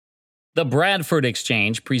The Bradford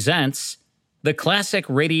Exchange presents the Classic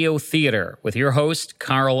Radio Theater with your host,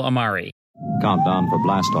 Carl Amari. Countdown for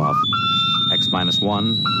blast-off.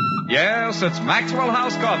 X-1. Yes, it's Maxwell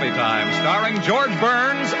House Coffee Time, starring George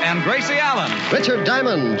Burns and Gracie Allen. Richard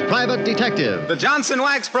Diamond, Private Detective. The Johnson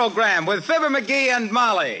Wax Program with Fibber McGee and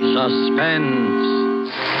Molly. Suspense.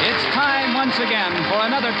 It's time once again for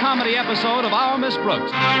another comedy episode of Our Miss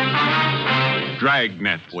Brooks.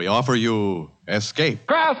 Dragnet. We offer you Escape.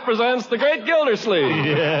 Kraft presents The Great Gildersleeve.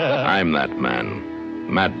 Yeah. I'm that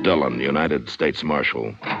man. Matt Dillon, United States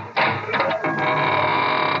Marshal.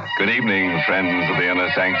 Good evening, friends of the Inner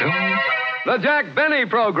Sanctum. The Jack Benny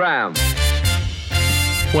Program.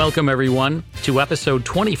 Welcome, everyone, to episode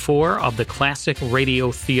 24 of the Classic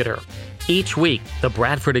Radio Theater. Each week, the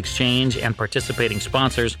Bradford Exchange and participating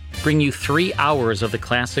sponsors bring you 3 hours of the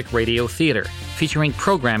Classic Radio Theater, featuring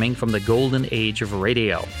programming from the golden age of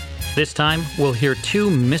radio. This time, we'll hear 2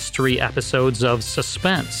 mystery episodes of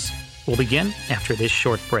Suspense. We'll begin after this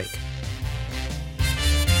short break.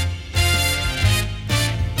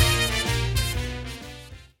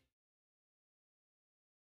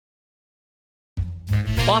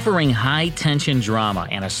 Offering high-tension drama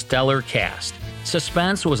and a stellar cast,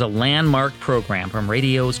 Suspense was a landmark program from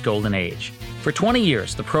radio's golden age. For 20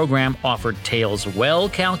 years, the program offered tales well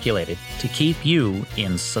calculated to keep you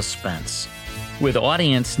in suspense. With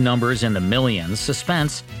audience numbers in the millions,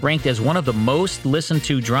 Suspense ranked as one of the most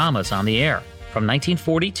listened-to dramas on the air from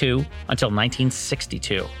 1942 until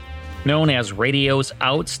 1962. Known as radio's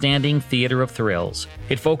outstanding theater of thrills,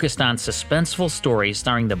 it focused on suspenseful stories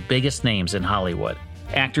starring the biggest names in Hollywood.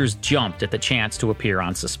 Actors jumped at the chance to appear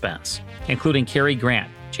on Suspense, including Cary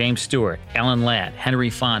Grant, James Stewart, Alan Ladd, Henry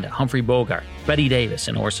Fonda, Humphrey Bogart, Bette Davis,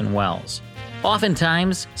 and Orson Welles.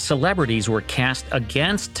 Oftentimes, celebrities were cast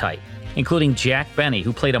against type, including Jack Benny,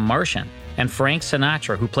 who played a Martian, and Frank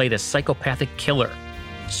Sinatra, who played a psychopathic killer.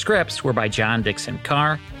 Scripts were by John Dickson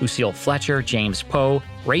Carr, Lucille Fletcher, James Poe,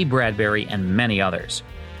 Ray Bradbury, and many others.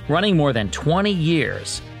 Running more than 20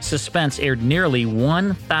 years, Suspense aired nearly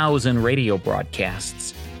 1,000 radio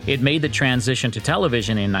broadcasts. It made the transition to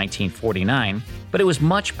television in 1949, but it was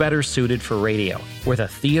much better suited for radio, where the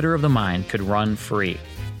theater of the mind could run free.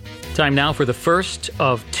 Time now for the first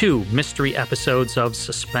of 2 mystery episodes of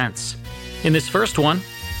Suspense. In this first one,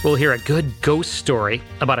 we'll hear a good ghost story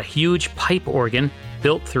about a huge pipe organ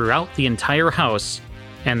built throughout the entire house,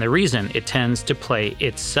 and the reason it tends to play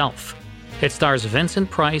itself. It stars Vincent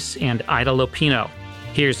Price and Ida Lupino.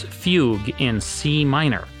 Here's Fugue in C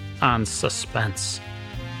minor on Suspense.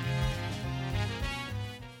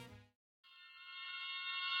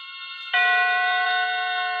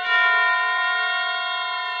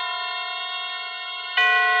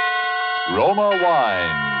 Roma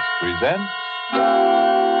Wines present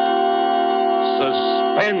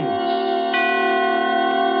Suspense.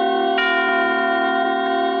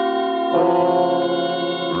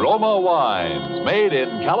 Roma Wines, made in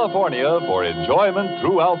California for enjoyment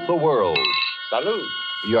throughout the world. Salud.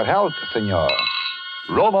 Your health, senor.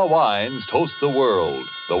 Roma Wines toast the world.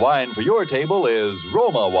 The wine for your table is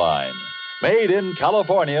Roma Wine, made in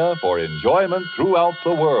California for enjoyment throughout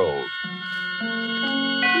the world.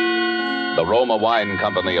 The Roma Wine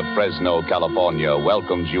Company of Fresno, California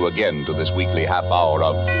welcomes you again to this weekly half hour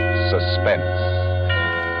of Suspense.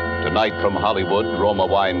 Tonight from Hollywood, Roma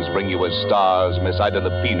Wines bring you as stars Miss Ida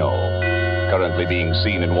Lupino, currently being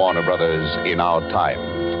seen in Warner Brothers In Our Time,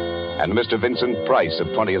 and Mr. Vincent Price of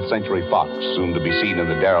 20th Century Fox, soon to be seen in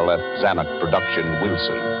the derelict Zanuck production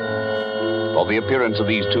Wilson. For the appearance of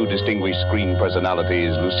these 2 distinguished screen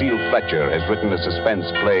personalities, Lucille Fletcher has written a suspense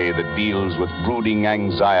play that deals with brooding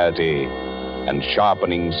anxiety and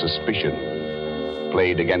sharpening suspicion,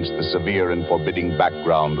 played against the severe and forbidding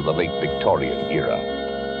background of the late Victorian era.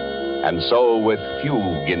 And so with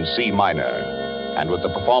Fugue in C minor, and with the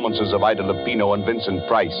performances of Ida Lupino and Vincent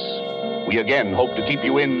Price, we again hope to keep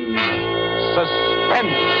you in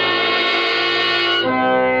suspense.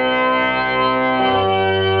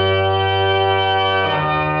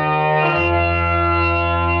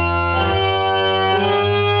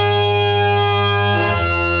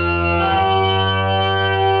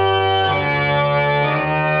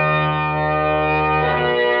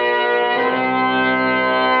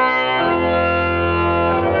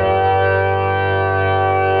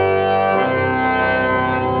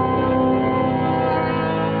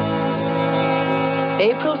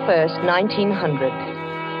 April 1st, 1900.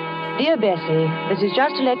 Dear Bessie, this is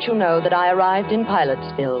just to let you know that I arrived in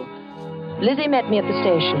Pilotsville. Lizzie met me at the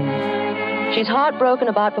station. She's heartbroken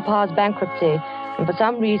about Papa's bankruptcy and for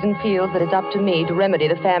some reason feels that it's up to me to remedy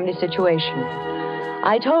the family situation.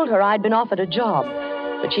 I told her I'd been offered a job,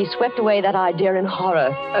 but she swept away that idea in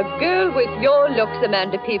horror. A girl with your looks,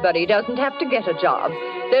 Amanda Peabody, doesn't have to get a job.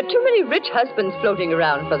 There are too many rich husbands floating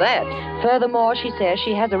around for that. Furthermore, she says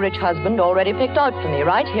she has a rich husband already picked out for me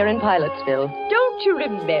right here in Pilotsville. Don't you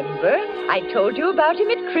remember? I told you about him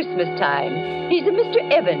at Christmas time. He's a Mr.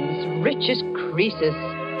 Evans, rich as Croesus,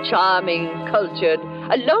 charming, cultured,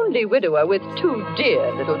 a lonely widower with 2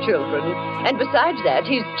 dear little children. And besides that,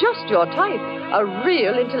 he's just your type, a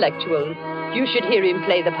real intellectual. You should hear him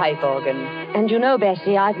play the pipe organ. And you know,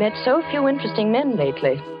 Bessie, I've met so few interesting men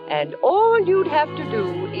lately. And all you'd have to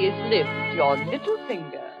do is lift your little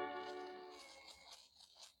finger.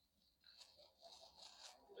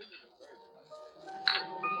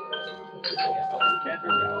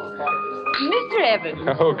 Mr.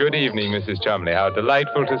 Evans. Oh, good evening, Mrs. Chumley. How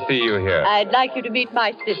delightful to see you here. I'd like you to meet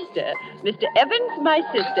my sister. Mr. Evans, my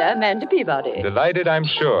sister, Amanda Peabody. Delighted, I'm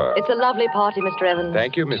sure. It's a lovely party, Mr. Evans.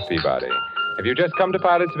 Thank you, Miss Peabody. Have you just come to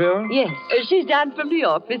Pilotsville? Yes. She's down from New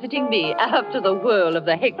York visiting me after the whirl of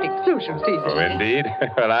the hectic social season. Oh, indeed?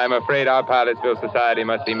 Well, I'm afraid our Pilotsville society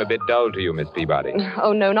must seem a bit dull to you, Miss Peabody.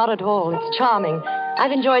 Oh, no, not at all. It's charming.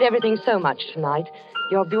 I've enjoyed everything so much tonight.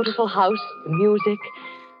 Your beautiful house, the music.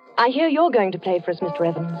 I hear you're going to play for us, Mr.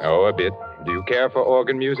 Evans. Oh, a bit. Do you care for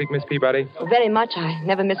organ music, Miss Peabody? Very much. I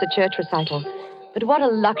never miss a church recital. But what a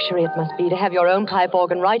luxury it must be to have your own pipe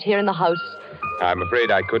organ right here in the house. I'm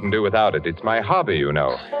afraid I couldn't do without it. It's my hobby, you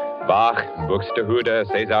know. Bach, Buxtehude,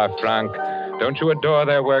 César Franck. Don't you adore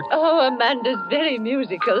their work? Oh, Amanda's very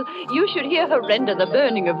musical. You should hear her render The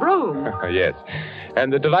Burning of Rome. Yes.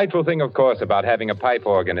 And the delightful thing, of course, about having a pipe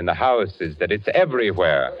organ in the house is that it's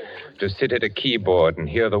everywhere. To sit at a keyboard and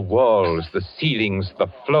hear the walls, the ceilings, the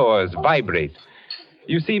floors vibrate.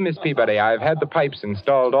 You see, Miss Peabody, I've had the pipes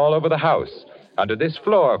installed all over the house. Under this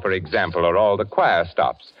floor, for example, are all the choir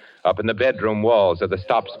stops. Up in the bedroom walls are the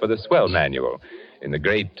stops for the swell manual. In the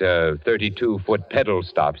great 32-foot pedal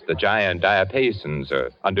stops, the giant diapasons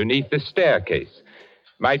are underneath the staircase.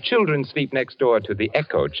 My children sleep next door to the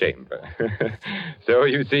echo chamber. So,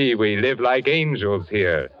 you see, we live like angels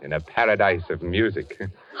here in a paradise of music.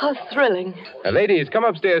 How thrilling. Ladies, come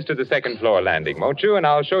upstairs to the second floor landing, won't you? And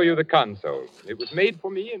I'll show you the console. It was made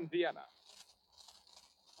for me in Vienna.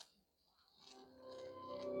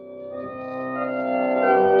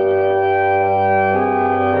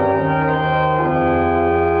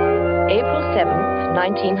 April 7th,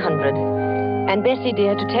 1900. And Bessie,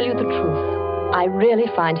 dear, to tell you the truth, I really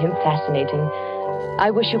find him fascinating.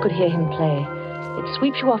 I wish you could hear him play. It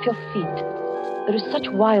sweeps you off your feet. There is such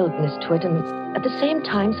wildness to it, and at the same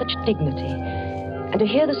time, such dignity. And to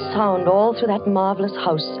hear the sound all through that marvelous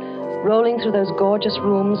house, rolling through those gorgeous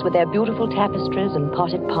rooms with their beautiful tapestries and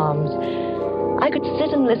potted palms. I could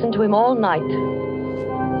sit and listen to him all night.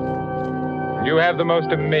 You have the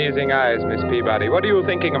most amazing eyes, Miss Peabody. What are you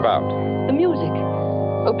thinking about? The music.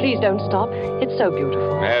 Oh, please don't stop. It's so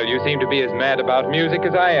beautiful. Well, you seem to be as mad about music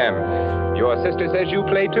as I am. Your sister says you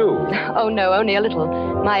play, too. Oh, no, only a little.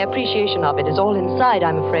 My appreciation of it is all inside,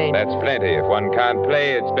 I'm afraid. That's plenty. If one can't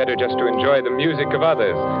play, it's better just to enjoy the music of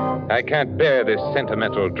others. I can't bear this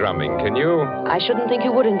sentimental drumming, can you? I shouldn't think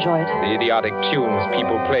you would enjoy it. The idiotic tunes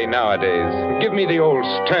people play nowadays. Give me the old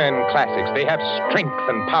stern classics. They have strength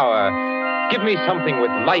and power. Give me something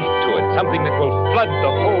with life to it, something that will flood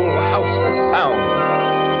the whole house with sound.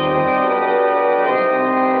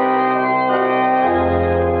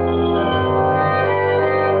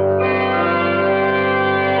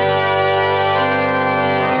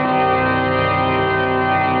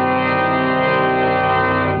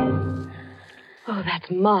 Oh,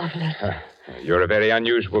 that's marvelous. You're a very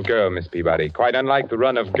unusual girl, Miss Peabody. Quite unlike the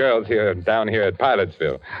run of girls down here at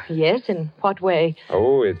Pilotsville. Yes, in what way?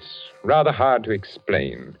 Oh, it's rather hard to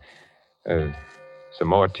explain. Some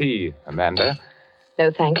more tea, Amanda?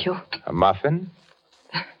 No, thank you. A muffin?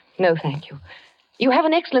 No, thank you. You have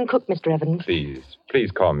an excellent cook, Mr. Evans.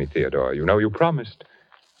 Please call me Theodore. You know you promised.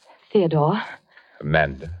 Theodore?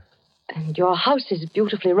 Amanda. And your house is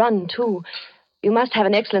beautifully run, too. You must have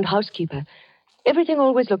an excellent housekeeper. Everything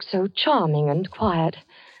always looks so charming and quiet.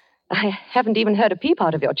 I haven't even heard a peep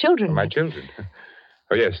out of your children. My children?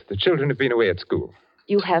 Oh, yes, the children have been away at school.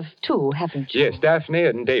 You have two, haven't you? Yes, Daphne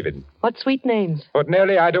and David. What sweet names.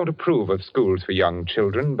 Ordinarily, I don't approve of schools for young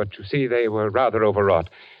children, but you see, they were rather overwrought.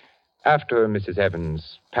 After Mrs.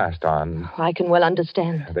 Evans passed on... I can well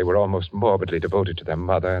understand. They were almost morbidly devoted to their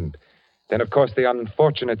mother, and then, of course, the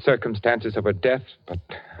unfortunate circumstances of her death. But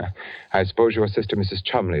I suppose your sister, Mrs.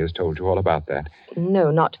 Chumley, has told you all about that.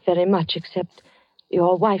 No, not very much, except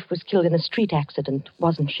your wife was killed in a street accident,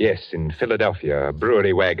 wasn't she? Yes, in Philadelphia. A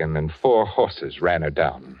brewery wagon and 4 horses ran her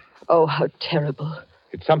down. Oh, how terrible.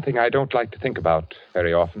 It's something I don't like to think about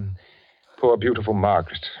very often. Poor, beautiful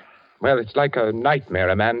Margaret. Well, it's like a nightmare,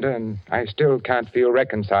 Amanda, and I still can't feel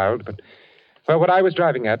reconciled. But, well, what I was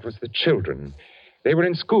driving at was the children. They were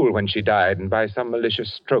in school when she died, and by some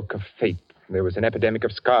malicious stroke of fate, there was an epidemic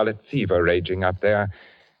of scarlet fever raging up there.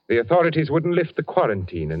 The authorities wouldn't lift the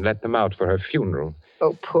quarantine and let them out for her funeral.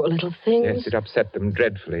 Oh, poor little things. Yes, it upset them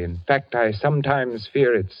dreadfully. In fact, I sometimes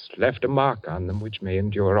fear it's left a mark on them which may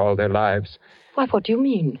endure all their lives. Why, what do you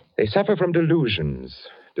mean? They suffer from delusions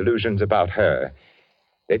about her.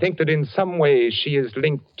 They think that in some way she is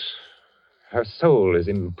linked. Her soul is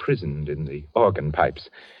imprisoned in the organ pipes.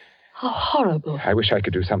 How horrible. I wish I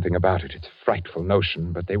could do something about it. It's a frightful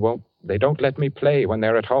notion, but they won't. They don't let me play when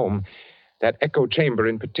they're at home. That echo chamber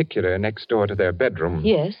in particular, next door to their bedroom.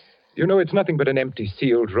 Yes? You know, it's nothing but an empty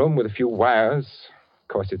sealed room with a few wires. Of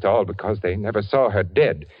course, it's all because they never saw her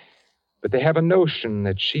dead. But they have a notion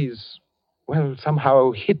that she's, well,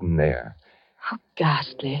 somehow hidden there. How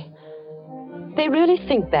ghastly. They really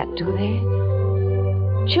think that, do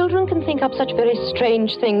they? Children can think up such very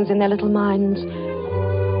strange things in their little minds,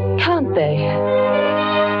 can't they?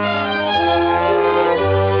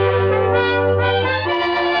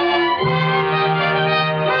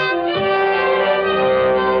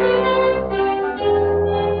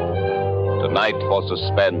 Tonight for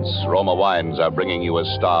Suspense, Roma Wines are bringing you as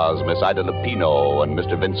stars Miss Ida Lupino and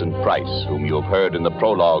Mr. Vincent Price, whom you have heard in the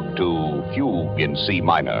prologue to Fugue in C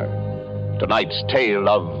minor. Tonight's tale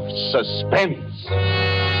of suspense.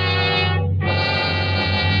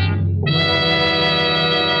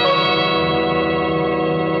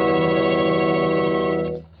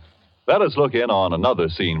 Let us look in on another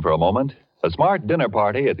scene for a moment. A smart dinner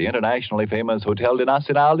party at the internationally famous Hotel de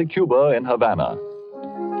Nacional de Cuba in Havana.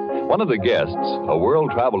 One of the guests, a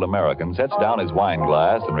world-traveled American, sets down his wine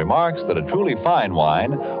glass and remarks that a truly fine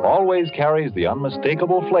wine always carries the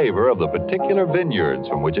unmistakable flavor of the particular vineyards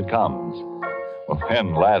from which it comes. Well,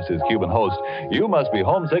 then, laughs his Cuban host, you must be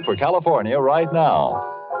homesick for California right now.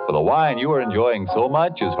 For the wine you are enjoying so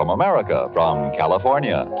much is from America, from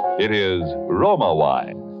California. It is Roma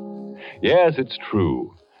wine. Yes, it's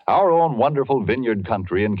true. Our own wonderful vineyard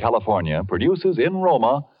country in California produces in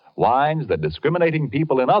Roma wines that discriminating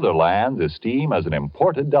people in other lands esteem as an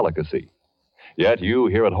imported delicacy. Yet you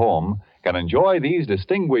here at home can enjoy these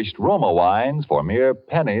distinguished Roma wines for mere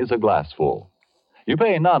pennies a glassful. You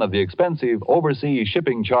pay none of the expensive overseas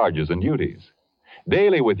shipping charges and duties.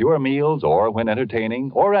 Daily with your meals or when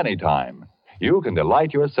entertaining or any time, you can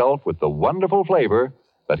delight yourself with the wonderful flavor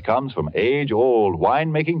that comes from age-old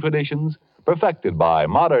winemaking traditions perfected by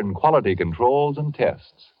modern quality controls and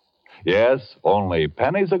tests. Yes, only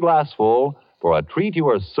pennies a glassful for a treat you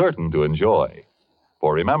are certain to enjoy.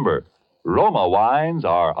 For remember, Roma wines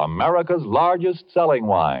are America's largest selling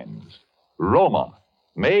wines. Roma,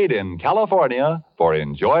 made in California for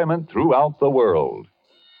enjoyment throughout the world.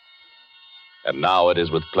 And now it is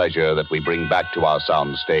with pleasure that we bring back to our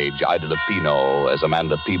soundstage Ida Lupino as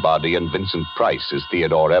Amanda Peabody and Vincent Price as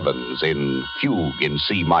Theodore Evans in Fugue in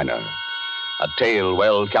C minor. A tale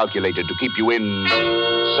well calculated to keep you in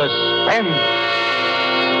suspense.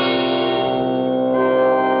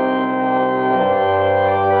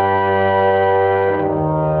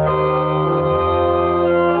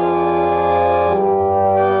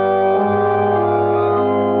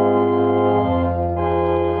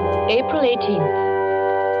 April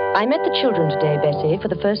 18th. I met the children today, Bessie, for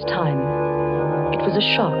the first time. It was a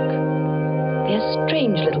shock. They're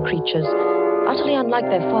strange little creatures, utterly unlike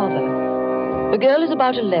their father. The girl is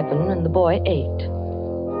about 11 and the boy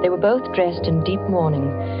 8. They were both dressed in deep mourning.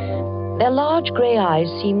 Their large gray eyes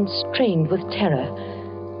seemed strained with terror.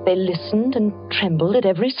 They listened and trembled at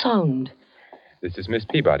every sound. This is Miss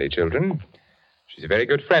Peabody, children. She's a very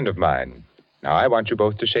good friend of mine. Now, I want you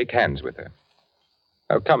both to shake hands with her.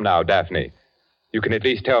 Oh, come now, Daphne. You can at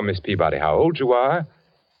least tell Miss Peabody how old you are.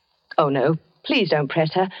 Oh, no. Please don't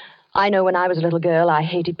press her. I know when I was a little girl, I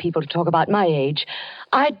hated people to talk about my age.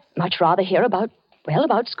 I'd much rather hear about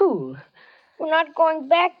school. We're not going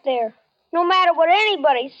back there, no matter what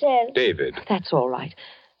anybody says. David. That's all right.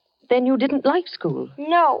 Then you didn't like school?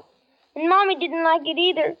 No. And Mommy didn't like it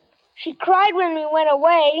either. She cried when we went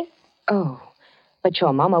away. Oh, but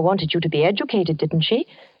your Mama wanted you to be educated, didn't she?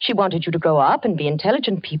 She wanted you to grow up and be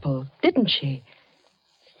intelligent people, didn't she?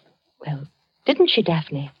 Well, didn't she,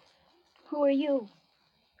 Daphne? Who are you?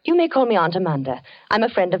 You may call me Aunt Amanda. I'm a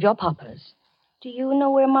friend of your Papa's. Do you know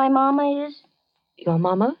where my Mama is? Your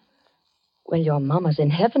Mama? Well, your Mama's in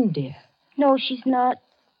heaven, dear. No, she's not.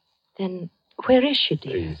 Then where is she,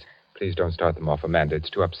 dear? Please don't start them off, Amanda. It's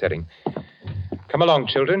too upsetting. Come along,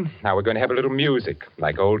 children. Now we're going to have a little music,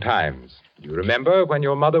 like old times. You remember when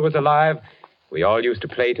your mother was alive, we all used to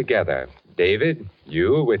play together. David,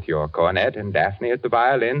 you with your cornet and Daphne at the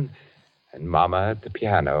violin, and Mama at the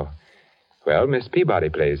piano. Well, Miss Peabody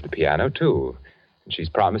plays the piano, too. And she's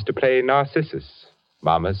promised to play Narcissus,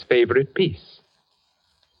 Mama's favorite piece.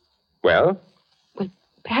 Well? Well,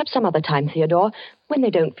 perhaps some other time, Theodore, when they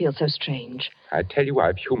don't feel so strange. I tell you,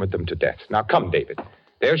 I've humored them to death. Now, come, David.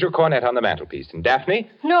 There's your cornet on the mantelpiece. And Daphne?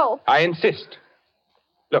 No. I insist.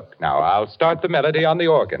 Look, now, I'll start the melody on the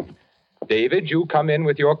organ. David, you come in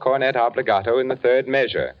with your cornet obbligato in the third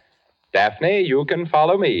measure. Daphne, you can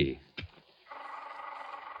follow me.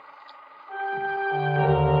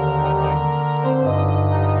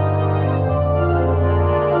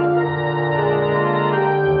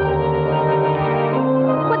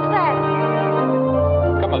 What's that?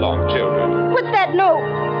 Come along, children. What's that note?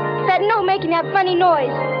 That note making that funny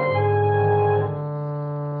noise.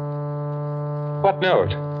 What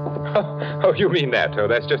note? Oh, you mean that? Oh,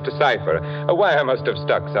 that's just a cipher. A wire must have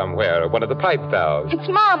stuck somewhere, one of the pipe valves. It's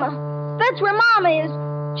Mama. That's where Mama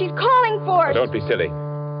is. She's calling for us. Oh, don't be silly.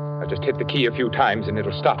 I'll just hit the key a few times and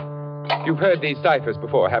it'll stop. You've heard these ciphers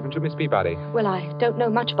before, haven't you, Miss Peabody? Well, I don't know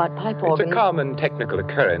much about pipe organs. It's a common technical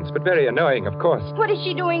occurrence, but very annoying, of course. What is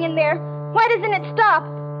she doing in there? Why doesn't it stop?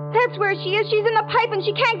 That's where she is. She's in the pipe and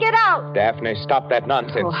she can't get out. Daphne, stop that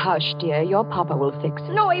nonsense. Oh, hush, dear. Your papa will fix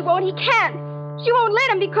it. No, he won't. He can't. She won't let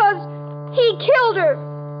him because he killed her.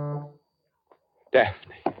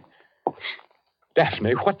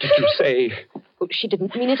 Daphne, what did you say? Oh, she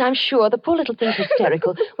didn't mean it, I'm sure. The poor little thing's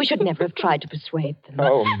hysterical. We should never have tried to persuade them.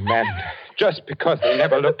 Oh, Amanda. Just because they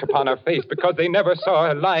never looked upon her face, because they never saw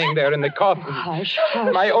her lying there in the coffin. Hush.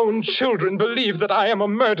 My own children believe that I am a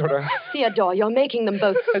murderer. Theodore, you're making them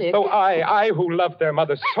both sick. As though I who loved their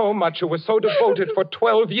mother so much, who was so devoted for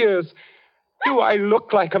 12 years... Do I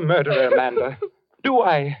look like a murderer, Amanda? Do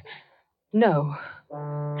I? No.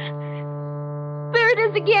 There it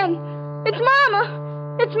is again. It's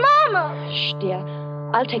Mama. It's Mama. Shh, dear.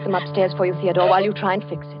 I'll take them upstairs for you, Theodore, while you try and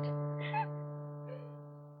fix it.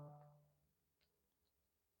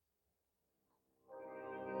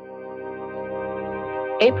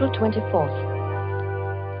 April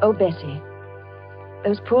 24th. Oh, Bessie.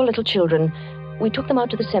 Those poor little children. We took them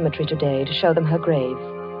out to the cemetery today to show them her grave.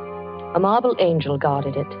 A marble angel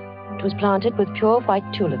guarded it. It was planted with pure white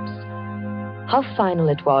tulips. How final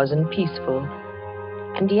it was and peaceful.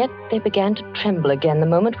 And yet they began to tremble again the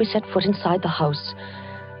moment we set foot inside the house.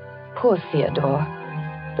 Poor Theodore.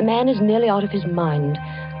 The man is nearly out of his mind.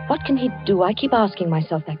 What can he do? I keep asking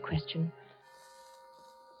myself that question.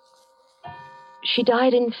 She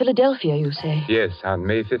died in Philadelphia, you say? Yes, on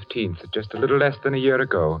May 15th, just a little less than a year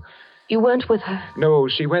ago. You weren't with her? No,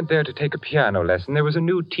 she went there to take a piano lesson. There was a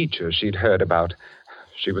new teacher she'd heard about.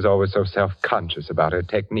 She was always so self-conscious about her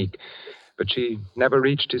technique. But she never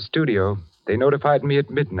reached his studio. They notified me at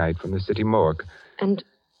midnight from the city morgue. And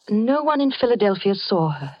no one in Philadelphia saw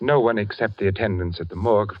her? No one except the attendants at the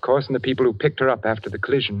morgue, of course, and the people who picked her up after the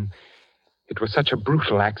collision. It was such a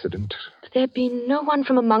brutal accident. But there'd been no one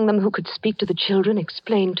from among them who could speak to the children,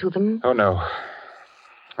 explain to them? Oh, no.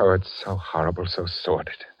 Oh, it's so horrible, so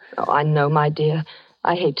sordid. Oh, I know, my dear.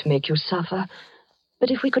 I hate to make you suffer.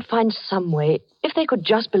 But if we could find some way, if they could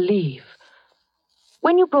just believe.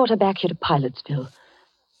 When you brought her back here to Pilotsville,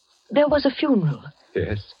 there was a funeral.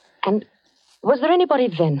 Yes. And was there anybody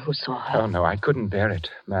then who saw her? Oh, no, I couldn't bear it,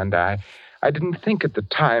 Amanda. I didn't think at the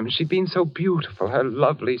time. She'd been so beautiful. Her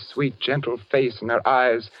lovely, sweet, gentle face and her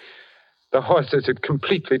eyes. The horses had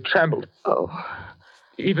completely trembled. Oh.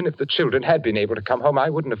 Even if the children had been able to come home, I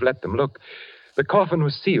wouldn't have let them look. The coffin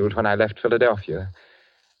was sealed when I left Philadelphia.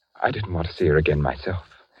 I didn't want to see her again myself.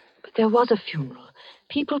 But there was a funeral.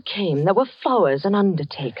 People came. There were flowers, an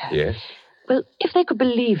undertaker. Yes? Well, if they could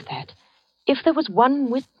believe that, if there was one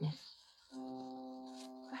witness,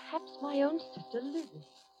 perhaps my own sister Lizzie.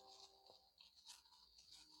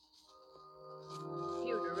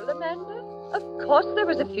 Funeral, Amanda? Of course there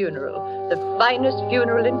was a funeral. The finest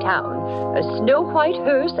funeral in town. A snow-white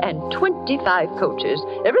hearse and 25 coaches.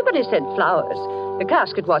 Everybody sent flowers. The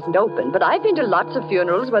casket wasn't open, but I've been to lots of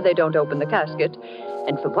funerals where they don't open the casket.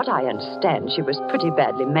 And from what I understand, she was pretty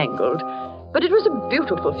badly mangled. But it was a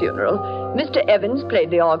beautiful funeral. Mr. Evans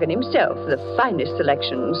played the organ himself, the finest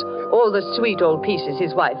selections. All the sweet old pieces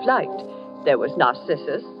his wife liked. There was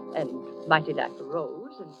Narcissus, and Mighty Like a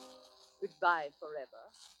Rose, and Goodbye Forever.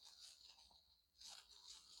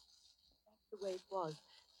 That's the way it was.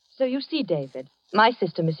 So you see, David, my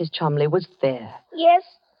sister, Mrs. Chumley, was there. Yes,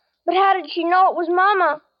 but how did she know it was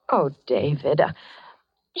Mama? Oh, David.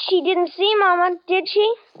 She didn't see Mama, did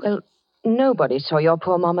she? Well, nobody saw your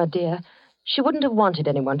poor Mama, dear. She wouldn't have wanted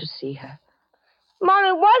anyone to see her.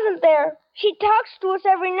 Mommy wasn't there. She talks to us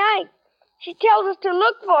every night. She tells us to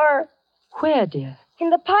look for her. Where, dear? In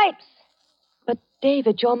the pipes. But,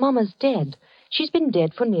 David, your Mama's dead. She's been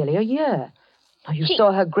dead for nearly a year. Now, you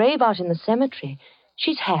saw her grave out in the cemetery.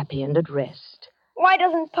 She's happy and at rest. Why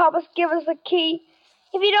doesn't Papa give us a key?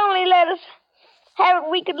 If he'd only let us have it,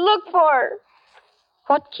 we could look for her.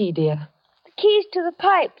 What key, dear? The keys to the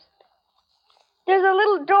pipes. There's a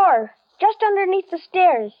little door just underneath the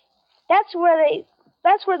stairs. That's where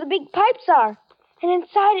the big pipes are. And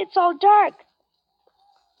inside it's all dark.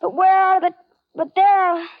 But there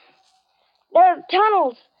are the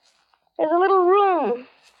tunnels. There's a little room.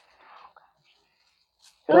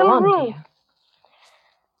 A little room. Dear.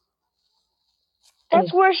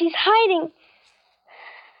 That's where she's hiding.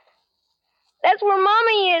 That's where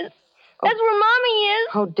Mommy is. That's where Mommy is.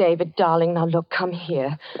 Oh, David, darling, now look, come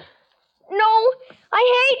here. No,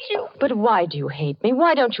 I hate you. But why do you hate me?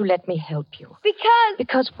 Why don't you let me help you? Because...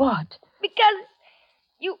 Because what? Because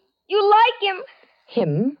you like him.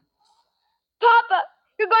 Him? Papa,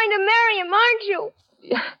 you're going to marry him, aren't you?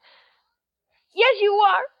 Yes, you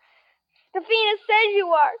are. Stefina says you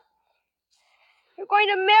are. You're going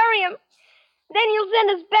to marry him. Then you'll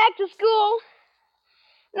send us back to school.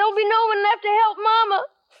 There'll be no one left to help Mama.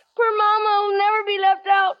 Poor Mama will never be left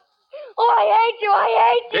out. Oh, I hate you.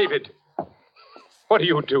 I hate you. David, what are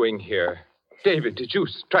you doing here? David, did you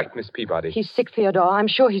strike Miss Peabody? He's sick, Theodore. I'm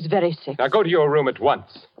sure he's very sick. Now go to your room at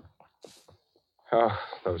once. Oh,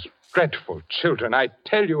 those dreadful children. I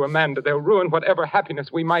tell you, Amanda, they'll ruin whatever happiness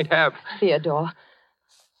we might have. Theodore,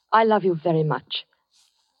 I love you very much.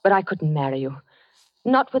 But I couldn't marry you.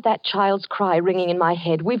 Not with that child's cry ringing in my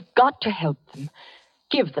head. We've got to help them.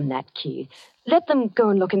 Give them that key. Let them go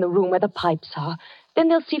and look in the room where the pipes are. Then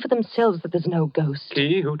they'll see for themselves that there's no ghost.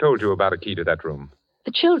 Key? Who told you about a key to that room?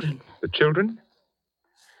 The children. The children?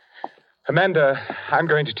 Amanda, I'm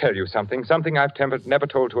going to tell you something. Something I've never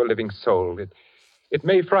told to a living soul. It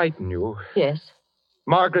may frighten you. Yes?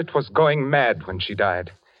 Margaret was going mad when she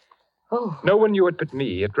died. Oh. No one knew it but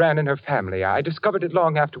me. It ran in her family. I discovered it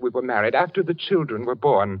long after we were married, after the children were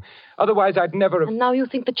born. Otherwise, I'd never have... And now you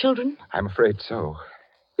think the children? I'm afraid so.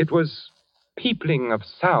 It was peopling of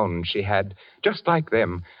sound she had, just like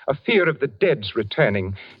them. A fear of the dead's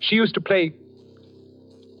returning. She used to play...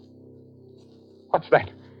 What's that?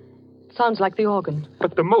 Sounds like the organ.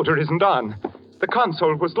 But the motor isn't on. The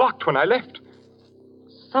console was locked when I left.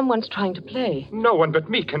 Someone's trying to play. No one but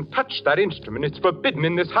me can touch that instrument. It's forbidden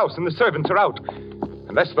in this house, and the servants are out.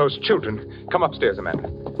 Unless those children... Come upstairs, Amanda.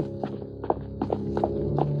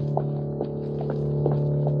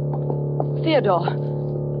 Theodore.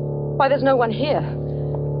 Why, there's no one here.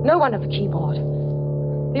 No one at the keyboard.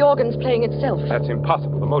 The organ's playing itself. That's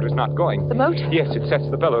impossible. The motor's not going. The motor? Yes, it sets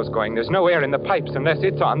the bellows going. There's no air in the pipes unless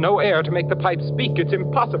it's on. No air to make the pipes speak. It's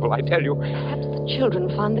impossible, I tell you. Perhaps the children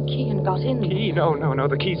found the key and got in. Key? No.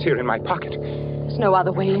 The key's here in my pocket. There's no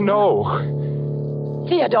other way in. No.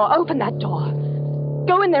 Theodore, open that door.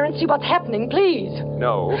 Go in there and see what's happening, please.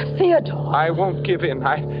 No. Theodore. I won't give in.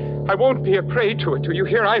 I won't be a prey to it. Do you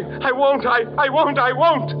hear? I won't. I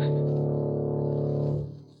won't.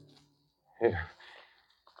 Here.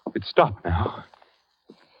 It's stopped now.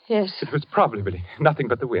 Yes. It was probably nothing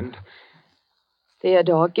but the wind.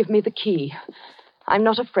 Theodore, give me the key. I'm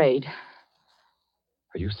not afraid.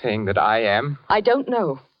 Are you saying that I am? I don't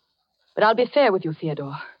know. But I'll be fair with you,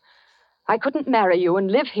 Theodore. I couldn't marry you and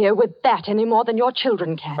live here with that any more than your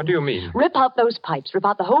children can. What do you mean? Rip out those pipes. Rip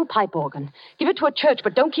out the whole pipe organ. Give it to a church,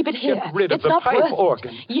 but don't keep it here. Get rid of it's the not pipe worth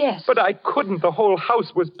organ? It. Yes. But I couldn't. The whole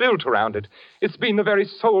house was built around it. It's been the very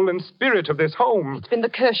soul and spirit of this home. It's been the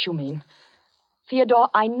curse, you mean. Theodore,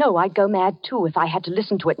 I know I'd go mad, too, if I had to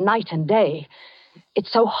listen to it night and day.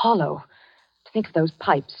 It's so hollow. To think of those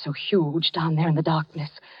pipes so huge down there in the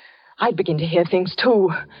darkness. I'd begin to hear things,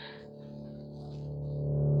 too.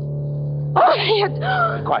 Oh,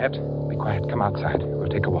 Be quiet. Be quiet. Come outside. We'll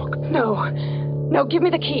take a walk. No, give me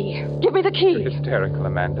the key. Give me the key. You're hysterical,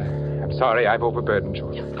 Amanda. I'm sorry I've overburdened you.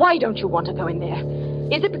 Why don't you want to go in there?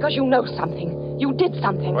 Is it because you know something? You did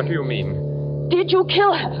something? What do you mean? Did you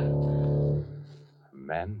kill her?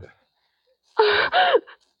 Amanda.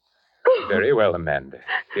 Very well, Amanda.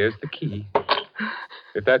 Here's the key.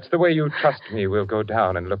 If that's the way you trust me, we'll go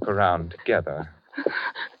down and look around together.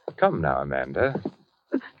 Come now, Amanda.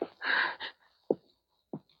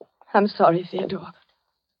 I'm sorry, Theodore.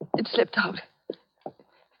 It slipped out.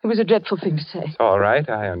 It was a dreadful thing to say. It's all right,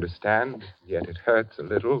 I understand. Yet it hurts a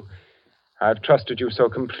little. I've trusted you so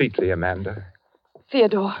completely, Amanda.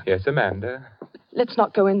 Theodore. Yes, Amanda? Let's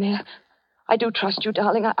not go in there. I do trust you,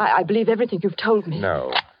 darling. I believe everything you've told me.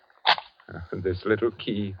 No. This little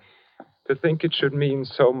key. To think it should mean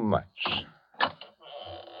so much.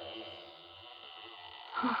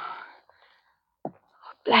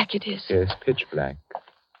 Black it is. Yes, pitch black.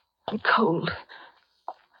 And cold.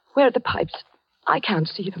 Where are the pipes? I can't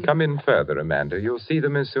see them. Come in further, Amanda. You'll see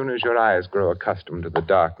them as soon as your eyes grow accustomed to the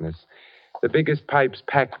darkness. The biggest pipes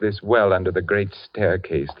pack this well under the great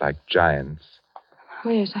staircase like giants. Oh,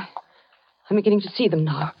 yes, I'm beginning to see them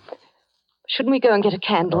now. Shouldn't we go and get a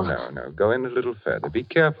candle? Oh, no. Go in a little further. Be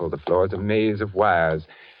careful. The floor's a maze of wires.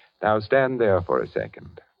 Now stand there for a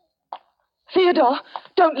second. Theodore,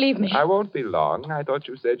 don't leave me. I won't be long. I thought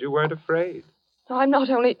you said you weren't afraid. No, I'm not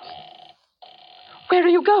only... Where are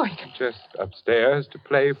you going? Just upstairs to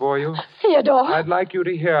play for you. Theodore. I'd like you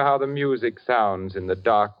to hear how the music sounds in the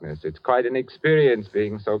darkness. It's quite an experience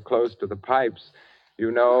being so close to the pipes. You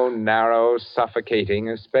know, narrow, suffocating,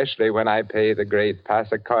 especially when I play the great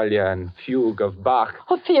Passacaglia and Fugue of Bach.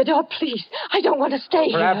 Oh, Theodore, please. I don't want to stay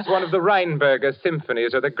here. Perhaps one of the Rheinberger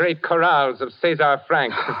symphonies or the great chorales of César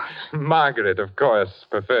Franck. Margaret, of course,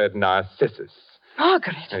 preferred Narcissus.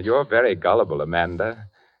 Margaret? You're very gullible, Amanda.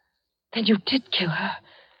 Then you did kill her.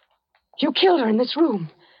 You killed her in this room.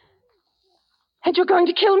 And you're going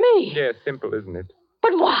to kill me. Yes, simple, isn't it?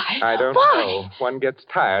 But why? I don't Why? know. One gets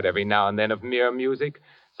tired every now and then of mere music.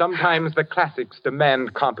 Sometimes the classics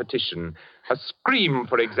demand competition. A scream,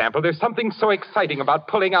 for example. There's something so exciting about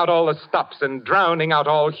pulling out all the stops and drowning out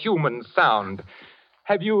all human sound.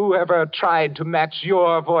 Have you ever tried to match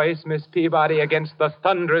your voice, Miss Peabody, against the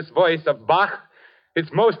thunderous voice of Bach? It's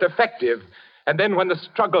most effective. And then when the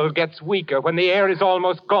struggle gets weaker, when the air is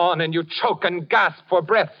almost gone and you choke and gasp for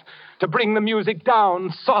breath, to bring the music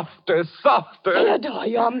down, softer, softer. Theodore,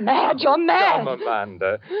 you're mad. You're mad. Come,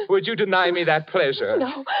 Amanda. Would you deny me that pleasure?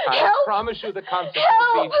 No. I promise you the concert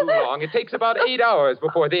won't be too long. It takes about 8 hours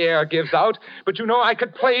before the air gives out. But you know, I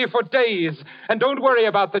could play for days. And don't worry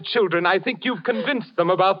about the children. I think you've convinced them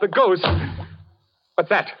about the ghost. What's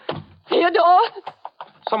that? Theodore!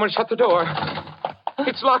 Someone shut the door.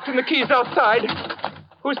 It's locked and the key's outside.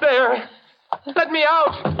 Who's there? Let me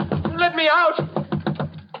out! Let me out!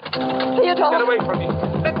 Theodore! Get away from me.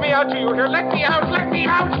 Let me out, do you hear? Let me out! Let me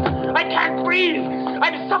out! I can't breathe!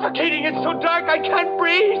 I'm suffocating. It's so dark I can't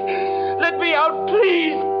breathe. Let me out,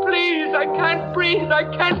 please! Please! I can't breathe. I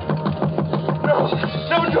can't... No,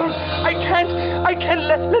 don't. I can't.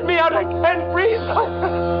 Let me out. I can't breathe.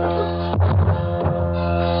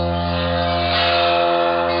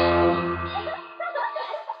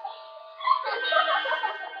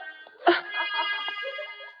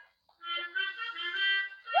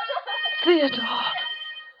 Theodore!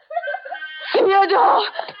 Theodore!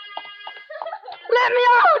 Let me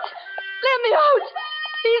out! Let me out!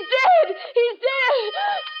 He's dead! He's dead!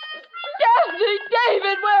 Daphne,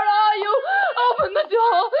 David, where are you? Open the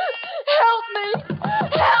door! Help me!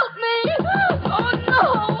 Help me! Oh, no!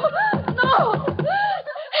 No!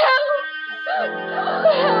 Help!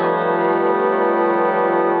 Help!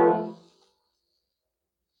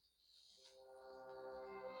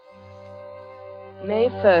 May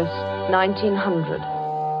 1st, 1900.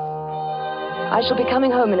 I shall be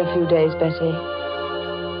coming home in a few days, Bessie.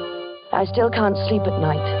 I still can't sleep at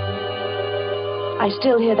night. I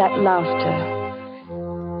still hear that laughter.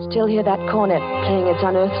 Still hear that cornet playing its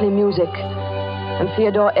unearthly music. And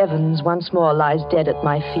Theodore Evans once more lies dead at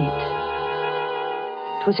my feet.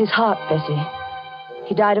 It was his heart, Bessie.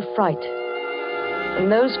 He died of fright. In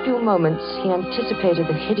those few moments, he anticipated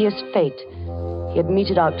the hideous fate he had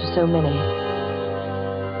meted out to so many.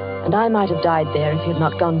 And I might have died there if he had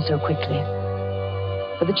not gone so quickly.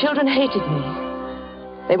 But the children hated me.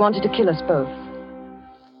 They wanted to kill us both.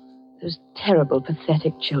 Those terrible,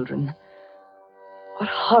 pathetic children. What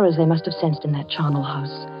horrors they must have sensed in that charnel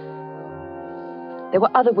house. There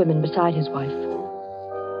were other women beside his wife.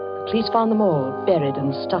 The police found them all buried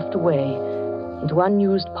and stuffed away into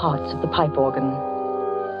unused parts of the pipe organ.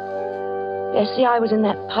 Bessie, I was in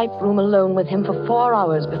that pipe room alone with him for 4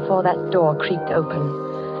 hours before that door creaked open.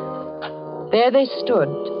 There they stood,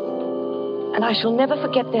 and I shall never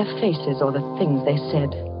forget their faces or the things they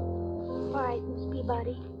said. All right, Miss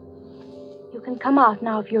Peabody. You can come out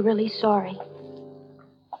now if you're really sorry.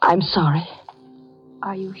 I'm sorry.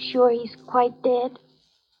 Are you sure he's quite dead?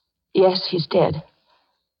 Yes, he's dead.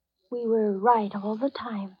 We were right all the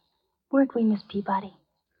time, weren't we, Miss Peabody?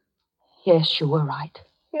 Yes, you were right.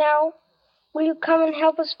 Now, will you come and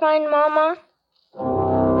help us find Mama?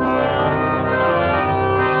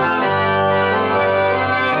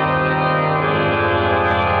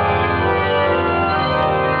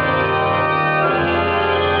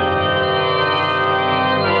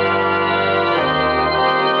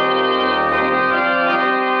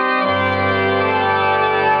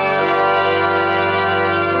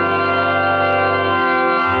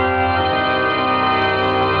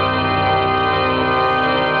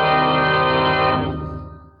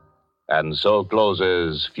 And so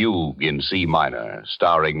closes Fugue in C minor,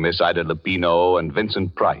 starring Miss Ida Lupino and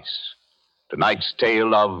Vincent Price. Tonight's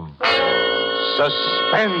tale of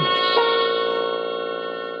Suspense.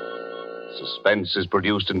 Suspense is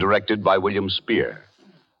produced and directed by William Spear.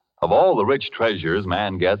 Of all the rich treasures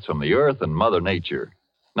man gets from the earth and Mother Nature,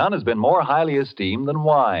 none has been more highly esteemed than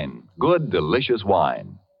wine, good, delicious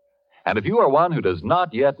wine. And if you are one who does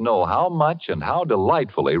not yet know how much and how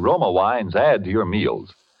delightfully Roma wines add to your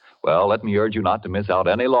meals, well, let me urge you not to miss out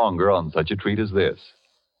any longer on such a treat as this.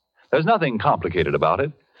 There's nothing complicated about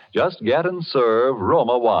it. Just get and serve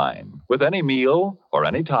Roma wine with any meal or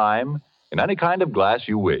any time in any kind of glass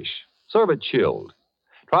you wish. Serve it chilled.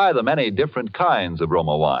 Try the many different kinds of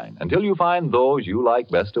Roma wine until you find those you like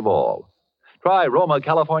best of all. Try Roma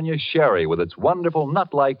California Sherry with its wonderful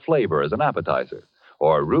nut-like flavor as an appetizer,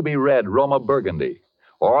 or ruby red Roma Burgundy,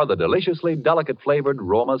 or the deliciously delicate flavored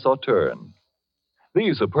Roma Sauterne.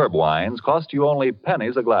 These superb wines cost you only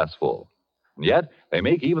pennies a glassful, and yet they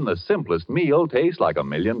make even the simplest meal taste like $1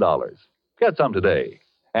 million. Get some today,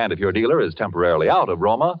 and if your dealer is temporarily out of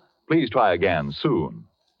Roma, please try again soon.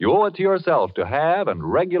 You owe it to yourself to have and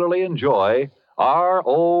regularly enjoy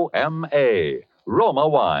ROMA, Roma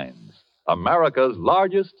Wines, America's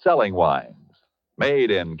largest selling wines,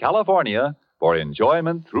 made in California for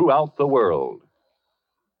enjoyment throughout the world.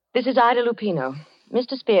 This is Ida Lupino.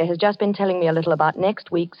 Mr. Spear has just been telling me a little about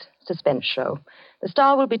next week's Suspense show. The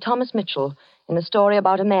star will be Thomas Mitchell in a story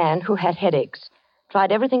about a man who had headaches,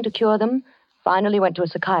 tried everything to cure them, finally went to a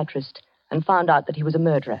psychiatrist, and found out that he was a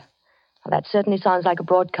murderer. Well, that certainly sounds like a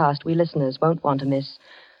broadcast we listeners won't want to miss.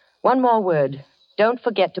 One more word. Don't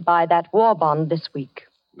forget to buy that war bond this week.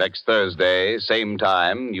 Next Thursday, same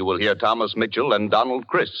time, you will hear Thomas Mitchell and Donald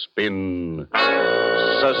Crisp in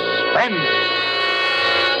Suspense.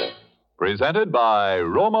 Presented by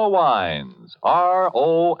Roma Wines,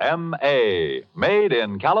 ROMA, made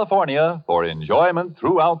in California for enjoyment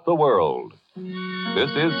throughout the world.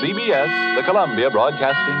 This is CBS, the Columbia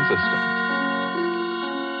Broadcasting System.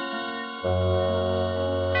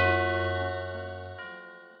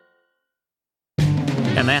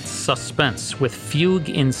 And that's Suspense with Fugue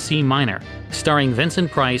in C minor, starring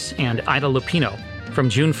Vincent Price and Ida Lupino,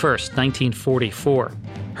 from June 1st, 1944.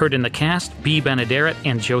 Heard in the cast, B. Benaderet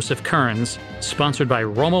and Joseph Kearns, sponsored by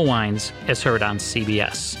Roma Wines, as heard on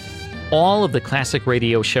CBS. All of the classic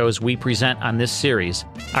radio shows we present on this series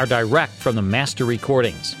are direct from the master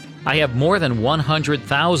recordings. I have more than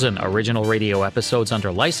 100,000 original radio episodes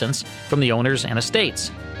under license from the owners and estates,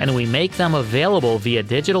 and we make them available via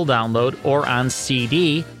digital download or on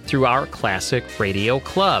CD through our Classic Radio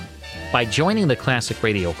Club. By joining the Classic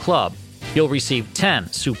Radio Club, you'll receive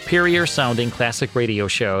 10 superior-sounding classic radio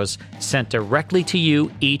shows sent directly to you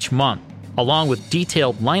each month, along with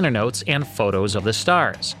detailed liner notes and photos of the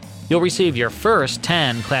stars. You'll receive your first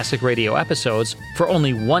 10 classic radio episodes for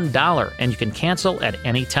only $1, and you can cancel at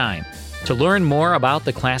any time. To learn more about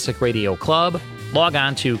the Classic Radio Club, log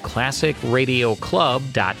on to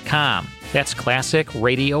classicradioclub.com. That's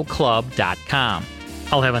classicradioclub.com.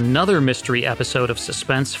 I'll have another mystery episode of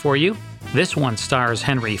Suspense for you. This one stars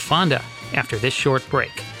Henry Fonda after this short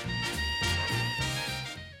break.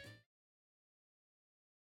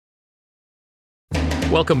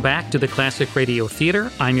 Welcome back to the Classic Radio Theater.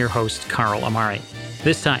 I'm your host, Carl Amari.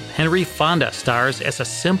 This time, Henry Fonda stars as a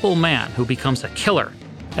simple man who becomes a killer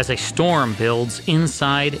as a storm builds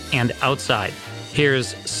inside and outside.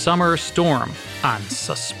 Here's Summer Storm on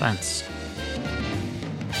Suspense.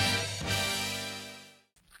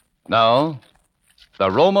 Now,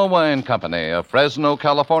 the Roma Wine Company of Fresno,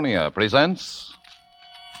 California presents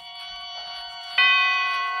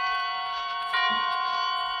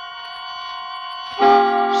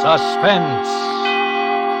Suspense.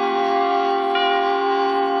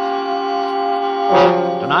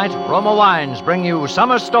 Tonight, Roma Wines bring you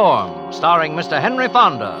Summer Storm, starring Mr. Henry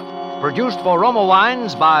Fonda, produced for Roma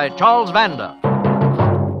Wines by Charles Vanda.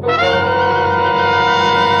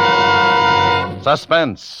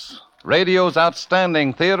 Suspense, radio's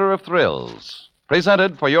outstanding theater of thrills,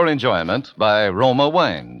 presented for your enjoyment by Roma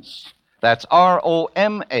Wines. That's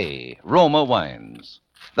ROMA, Roma Wines.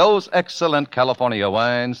 Those excellent California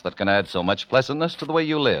wines that can add so much pleasantness to the way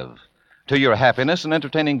you live, to your happiness in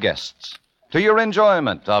entertaining guests, to your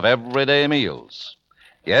enjoyment of everyday meals.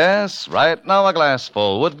 Yes, right now a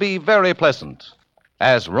glassful would be very pleasant,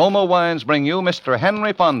 as Roma Wines bring you Mr.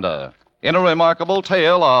 Henry Fonda in a remarkable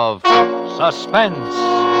tale of Suspense.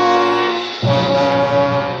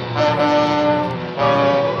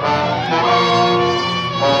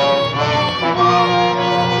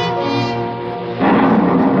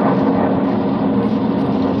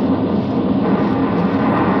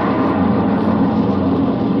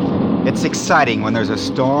 exciting when there's a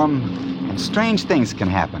storm, and strange things can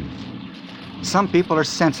happen. Some people are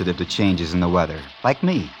sensitive to changes in the weather, like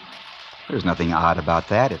me. There's nothing odd about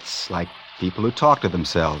that. It's like people who talk to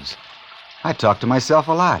themselves. I talk to myself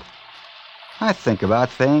a lot. I think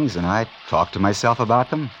about things, and I talk to myself about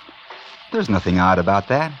them. There's nothing odd about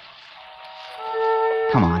that.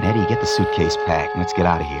 Come on, Eddie, get the suitcase packed, and let's get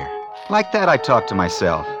out of here. Like that, I talk to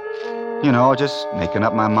myself. You know, just making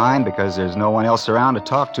up my mind because there's no one else around to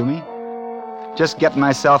talk to me. Just getting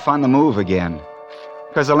myself on the move again.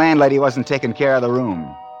 Because the landlady wasn't taking care of the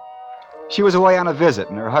room. She was away on a visit,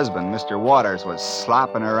 and her husband, Mr. Waters, was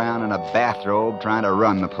slopping around in a bathrobe trying to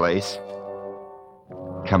run the place.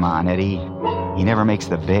 Come on, Eddie. He never makes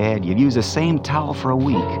the bed. You've used the same towel for a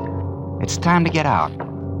week. It's time to get out.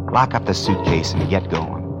 Lock up the suitcase and get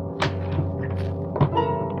going.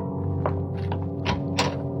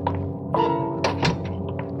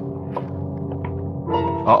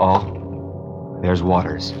 Uh-oh. There's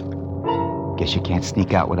Waters. Guess you can't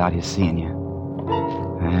sneak out without his seeing you.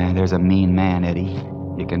 There's a mean man, Eddie.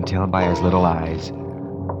 You can tell by his little eyes.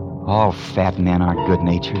 All fat men aren't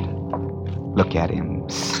good-natured. Look at him,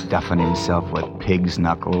 stuffing himself with pig's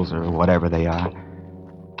knuckles or whatever they are.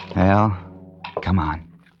 Well, come on.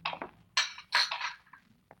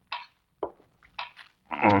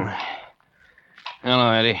 Hello,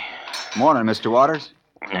 Eddie. Morning, Mr. Waters.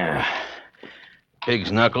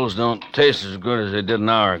 Pig's knuckles don't taste as good as they did an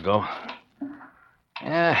hour ago.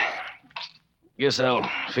 Guess I'll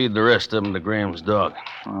feed the rest of them to Graham's dog.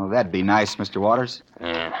 Oh, that'd be nice, Mr. Waters.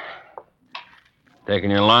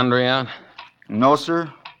 Taking your laundry out? No,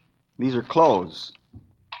 sir. These are clothes.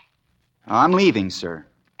 I'm leaving, sir.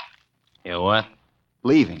 You what?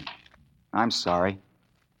 Leaving. I'm sorry.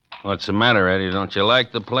 What's the matter, Eddie? Don't you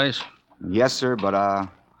like the place? Yes, sir, but,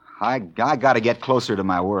 I gotta get closer to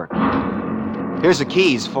my work. Here's the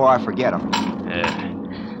keys before I forget them.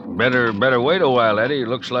 Better wait a while, Eddie.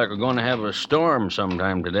 Looks like we're going to have a storm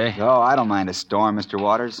sometime today. Oh, I don't mind a storm, Mr.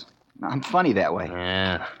 Waters. I'm funny that way.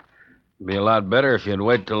 Yeah. Be a lot better if you'd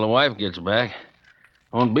wait till the wife gets back.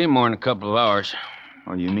 Won't be more than a couple of hours.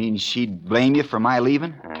 Oh, you mean she'd blame you for my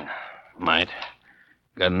leaving? Might.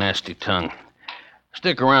 Got a nasty tongue.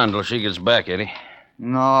 Stick around till she gets back, Eddie.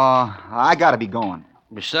 No, I gotta be going.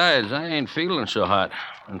 Besides, I ain't feeling so hot.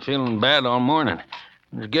 I'm feeling bad all morning.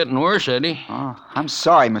 It's getting worse, Eddie. Oh, I'm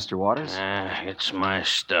sorry, Mr. Waters. It's my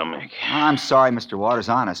stomach. I'm sorry, Mr. Waters,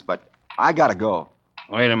 honest, but I gotta go.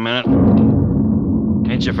 Wait a minute.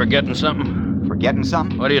 Ain't you forgetting something? Forgetting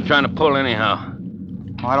something? What are you trying to pull, anyhow?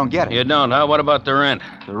 Oh, I don't get it. You don't, huh? What about the rent?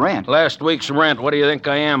 The rent? Last week's rent. What do you think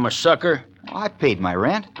I am, a sucker? Well, I paid my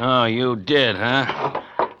rent. Oh, you did, huh?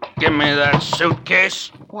 Give me that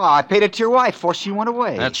suitcase. Well, I paid it to your wife before she went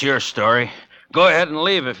away. That's your story. Go ahead and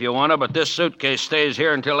leave if you want to, but this suitcase stays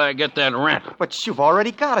here until I get that rent. But you've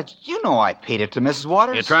already got it. You know I paid it to Mrs.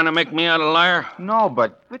 Waters. You trying to make me out a liar? No,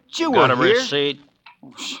 but you got were here. Got a receipt?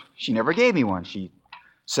 She never gave me one. She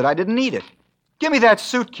said I didn't need it. Give me that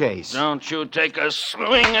suitcase. Don't you take a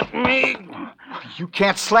swing at me. You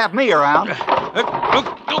can't slap me around.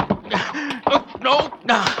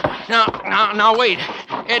 No, wait.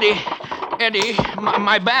 Eddie,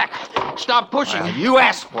 my back. Stop pushing. You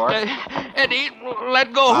asked for it. Eddie,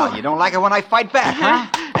 let go. You don't like it when I fight back, huh?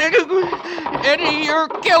 Eddie, you're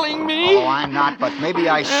killing me. Oh, I'm not, but maybe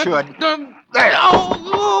I should.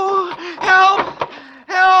 Oh,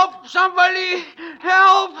 help! Somebody,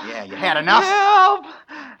 help! Yeah, you had enough?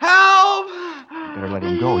 Help! You better let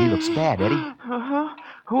him go. He looks bad, Eddie.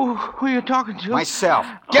 Who are you talking to? Myself.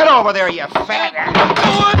 Get over there, you fat...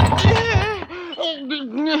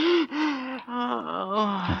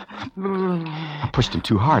 I pushed him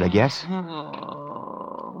too hard, I guess.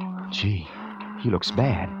 Gee, he looks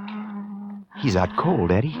bad. He's out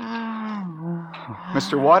cold, Eddie.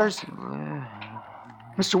 Mr. Waters?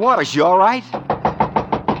 Mr. Waters, you all right?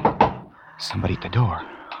 Somebody at the door.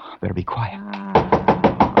 Better be quiet.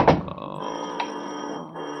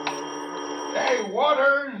 Hey,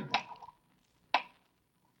 Waters!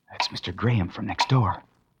 That's Mr. Graham from next door.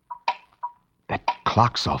 That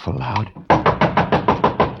clock's awful loud.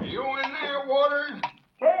 You in there, Waters?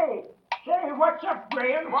 Say, what's up,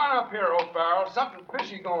 Graham? Come on up here, O'Farrell. Something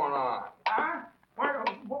fishy going on. Huh?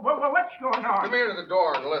 What's going on? Come here to the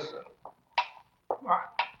door and listen.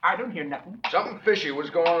 I don't hear nothing. Something fishy was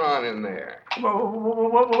going on in there.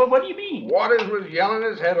 What do you mean? Waters was yelling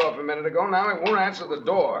his head off a minute ago. Now he won't answer the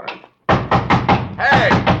door. Hey,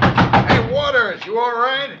 Waters, you all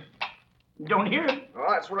right? Don't hear him. Well,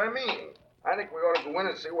 that's what I mean. I think we ought to go in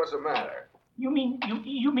and see what's the matter. You mean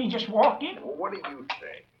just walk in? Well, what do you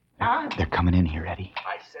think? Huh? They're coming in here, Eddie.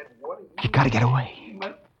 I said, what do You gotta get away.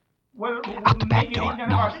 Well, Out the back door.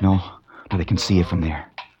 No, they can see you from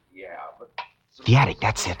there. The attic,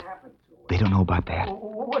 that's it. They don't know about that.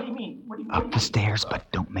 What do you mean? Up the stairs,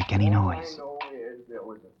 but don't make any noise.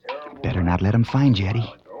 Better not let them find you,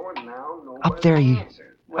 Eddie. Up there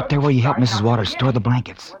where you help Mrs. Waters store the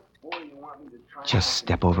blankets. Just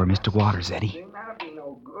step over Mr. Waters, Eddie.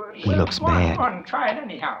 He looks bad. Go on, try it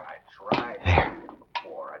anyhow. There.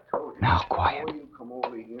 Now, quiet.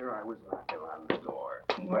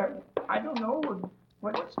 Well, I don't know.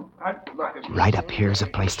 Right up here is a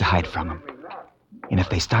place to hide from them. And if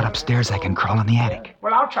they start upstairs, I can crawl in the attic.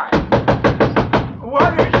 Well, I'll try.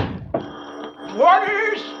 Waters!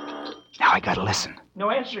 Waters! Now I gotta listen. No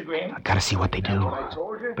answer, Graham. I gotta see what they do,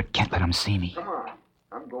 but can't let them see me. Come on.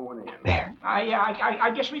 I'm going in. There.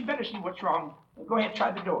 I guess we'd better see what's wrong. Go ahead,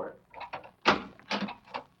 try the door.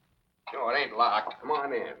 No, it ain't locked. Come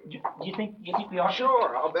on in. Do you think we ought to?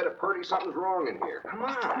 Sure, I'll bet a Purdy something's wrong in here. Come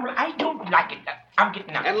on. Well, I don't like it. I'm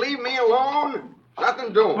getting out. And leave me alone?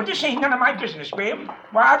 Nothing doing. Well, this ain't none of my business, Graham.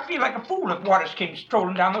 Why, I'd feel like a fool if Waters came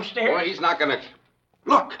strolling down those stairs. Well, he's not gonna...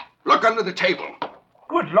 Look under the table.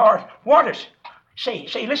 Good Lord. Waters. Say,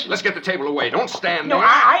 listen. Let's get the table away. Don't stand there. there. No,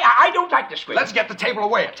 I don't like this, Graham. Let's get the table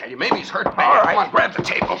away, I tell you. Maybe he's hurt bad. All right. Come on, grab the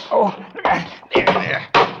table. Oh, there.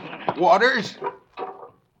 Waters?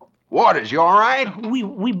 Waters, you all right?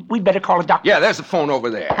 We better call a doctor. Yeah, there's the phone over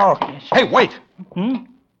there. Oh, yes. Hey, wait.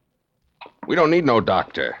 We don't need no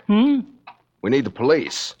doctor. We need the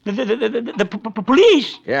police. The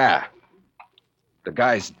police? Yeah. The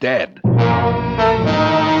guy's dead.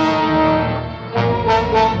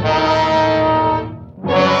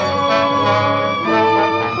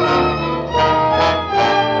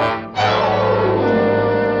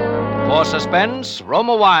 For Suspense,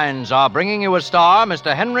 Roma Wines are bringing you a star,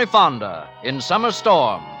 Mr. Henry Fonda, in Summer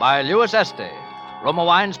Storm by Louis Este. Roma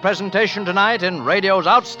Wines' presentation tonight in radio's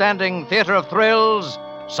outstanding theater of thrills,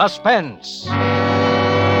 Suspense.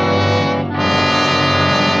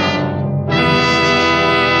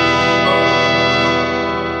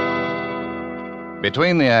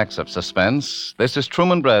 Between the acts of Suspense, this is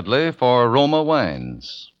Truman Bradley for Roma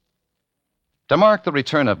Wines. To mark the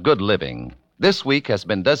return of good living, this week has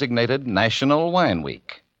been designated National Wine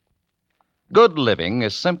Week. Good living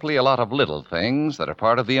is simply a lot of little things that are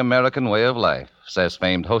part of the American way of life, says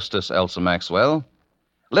famed hostess Elsa Maxwell.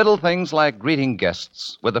 Little things like greeting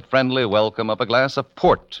guests with a friendly welcome of a glass of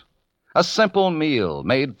port, a simple meal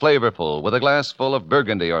made flavorful with a glass full of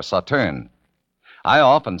Burgundy or Sauterne. I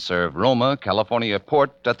often serve Roma California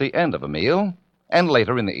port at the end of a meal and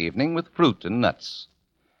later in the evening with fruit and nuts.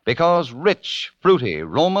 Because rich, fruity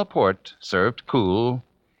Roma port, served cool,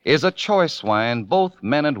 is a choice wine both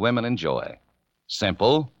men and women enjoy.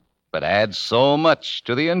 Simple, but adds so much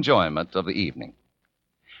to the enjoyment of the evening.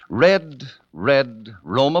 Red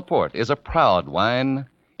Roma port is a proud wine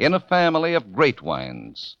in a family of great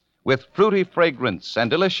wines, with fruity fragrance and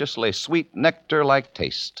deliciously sweet nectar-like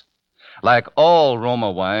taste. Like all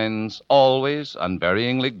Roma wines, always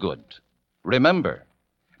unvaryingly good. Remember,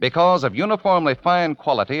 because of uniformly fine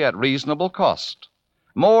quality at reasonable cost,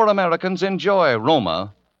 more Americans enjoy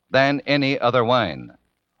Roma than any other wine.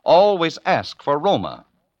 Always ask for Roma,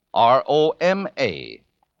 R-O-M-A,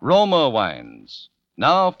 Roma wines,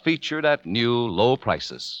 now featured at new low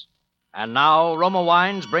prices. And now, Roma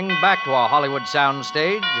Wines bring back to our Hollywood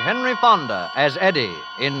soundstage Henry Fonda as Eddie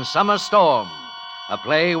in Summer Storm, a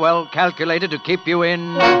play well calculated to keep you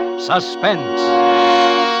in suspense.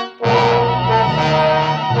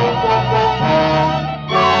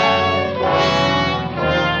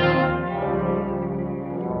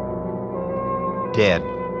 Dead.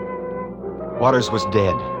 Waters was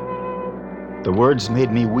dead. The words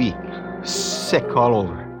made me weak, sick all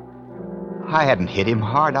over. I hadn't hit him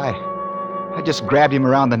hard. I just grabbed him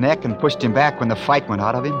around the neck and pushed him back when the fight went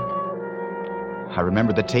out of him. I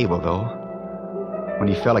remember the table, though. When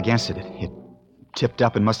he fell against it, it tipped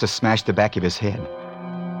up and must have smashed the back of his head.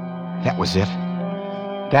 That was it.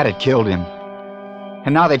 That had killed him.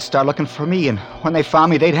 And now they'd start looking for me, and when they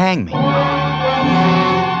found me, they'd hang me.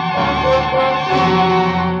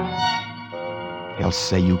 They'll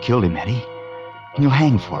say you killed him, Eddie, and you'll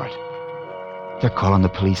hang for it. They're calling the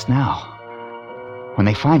police now. When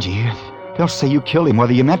they find you here, they'll say you killed him,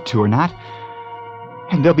 whether you meant to or not.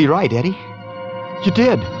 And they'll be right, Eddie. You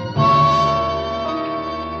did.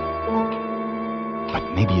 But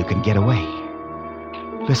maybe you can get away.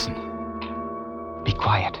 Listen. Be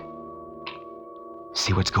quiet.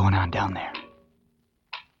 See what's going on down there.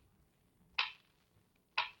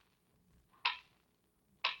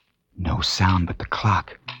 No sound but the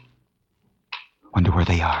clock. Wonder where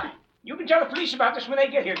they are. You can tell the police about this when they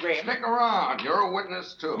get here, Graham. Stick around. You're a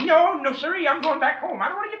witness, too. No, sirree. I'm going back home. I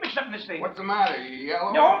don't want to get mixed up in this thing. What's the matter? You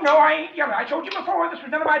yellow? No, I ain't yellow. I told you before this was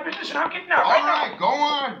none of my business, and I'm getting out. All right, go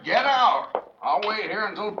on. Get out. I'll wait here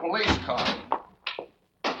until the police come.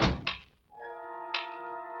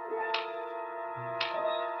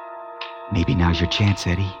 Maybe now's your chance,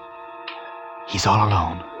 Eddie. He's all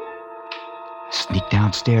alone. Sneak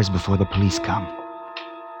downstairs before the police come.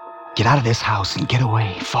 Get out of this house and get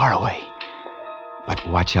away, far away. But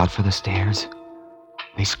watch out for the stairs.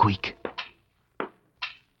 They squeak.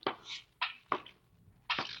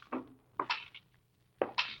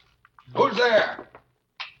 Who's there?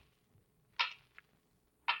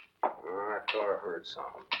 I thought I heard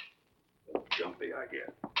something. Jumpy, I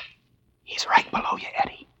get. He's right below you,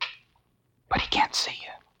 Eddie. But he can't see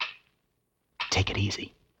you. Take it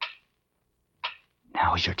easy.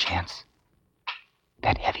 Now is your chance.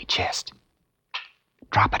 That heavy chest.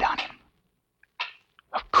 Drop it on him.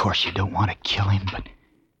 Of course you don't want to kill him,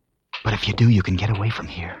 but if you do, you can get away from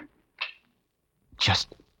here.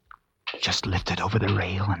 Just lift it over the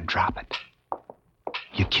rail and drop it.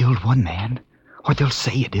 You killed one man, or they'll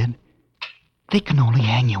say you did. They can only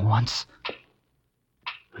hang you once.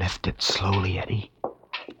 Lift it slowly, Eddie.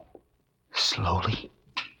 Slowly.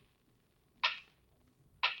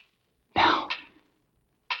 Now,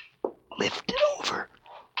 lift it over.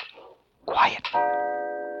 Quiet.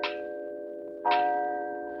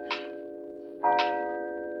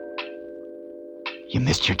 You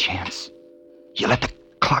missed your chance. You let the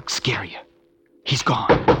clock scare you. He's gone.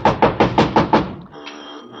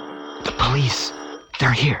 The police,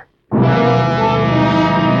 they're here.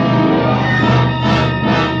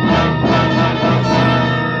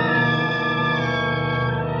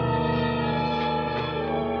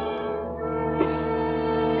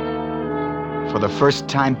 For the first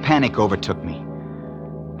time, panic overtook me.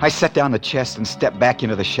 I set down the chest and stepped back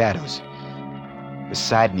into the shadows.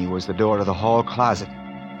 Beside me was the door to the hall closet,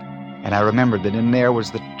 and I remembered that in there was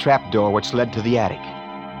the trap door which led to the attic.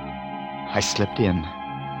 I slipped in.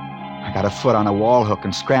 I got a foot on a wall hook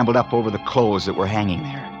and scrambled up over the clothes that were hanging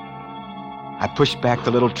there. I pushed back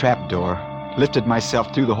the little trap door, lifted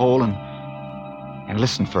myself through the hole, and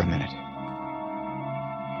listened for a minute.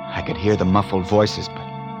 I could hear the muffled voices,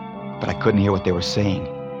 but I couldn't hear what they were saying.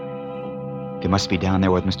 They must be down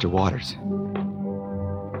there with Mr. Waters.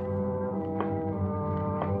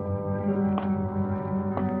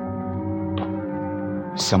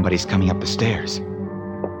 Somebody's coming up the stairs.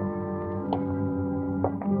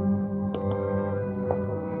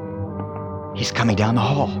 He's coming down the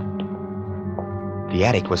hall. The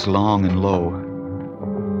attic was long and low.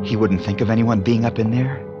 He wouldn't think of anyone being up in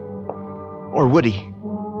there. Or would he?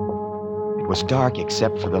 It was dark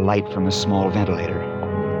except for the light from a small ventilator.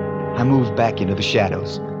 I moved back into the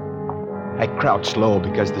shadows. I crouched low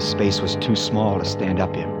because the space was too small to stand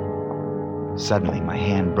up in. Suddenly, my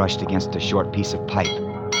hand brushed against a short piece of pipe.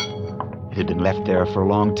 It had been left there for a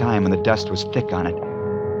long time and the dust was thick on it.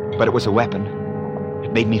 But it was a weapon.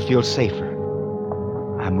 It made me feel safer.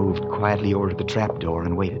 I moved quietly over to the trap door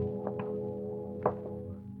and waited.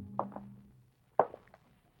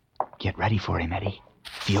 Get ready for him, Eddie.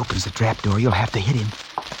 If he opens the trap door, you'll have to hit him.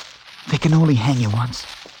 They can only hang you once.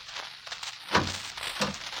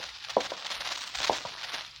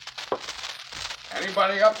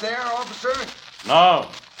 Anybody up there, officer? No,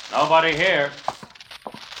 nobody here.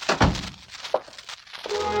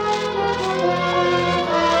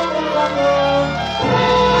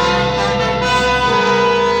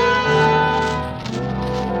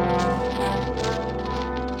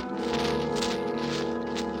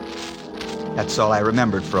 That's all I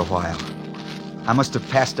remembered for a while. I must have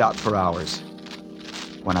passed out for hours.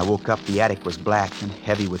 When I woke up, the attic was black and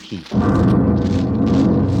heavy with heat.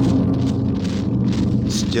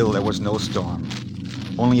 Still, there was no storm,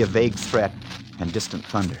 only a vague threat and distant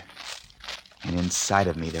thunder. And inside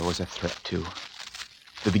of me, there was a threat, too.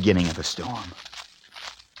 The beginning of a storm.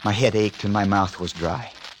 My head ached and my mouth was dry.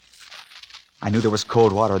 I knew there was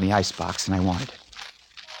cold water in the icebox, and I wanted it.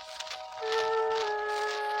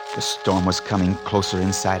 The storm was coming closer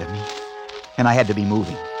inside of me, and I had to be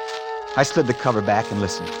moving. I slid the cover back and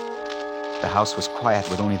listened. The house was quiet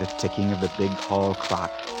with only the ticking of the big hall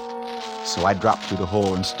clock. So I dropped through the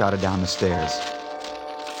hole and started down the stairs.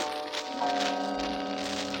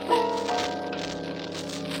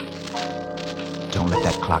 Don't let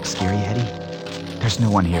that clock scare you, Eddie. There's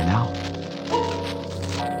no one here now.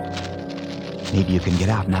 Maybe you can get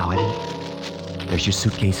out now, Eddie. There's your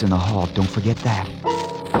suitcase in the hall. Don't forget that.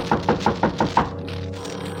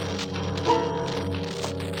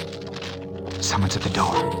 Someone's at the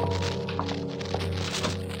door.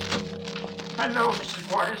 Hello,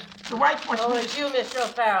 Mrs. Waters. The wife wants me... It's you, Mr.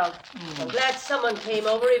 O'Farrell. I'm glad someone came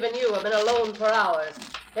over. Even you have been alone for hours.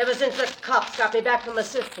 Ever since the cops got me back from my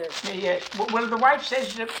sister's. Yes. Well, the wife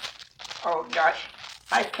says that... Oh, gosh.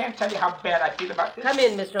 I can't tell you how bad I feel about this. Come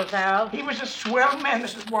in, Mr. O'Farrell. He was a swell man,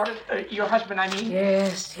 Mrs. Waters. Your husband, I mean.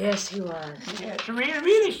 Yes, he was. Yes,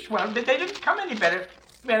 really swell. They didn't come any better.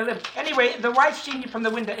 Well, anyway, the wife seen you from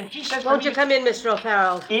the window, and she says... Won't you come in, Mr.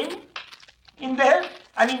 O'Farrell? In? In there?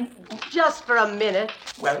 I mean... Just for a minute.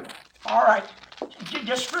 Well, all right.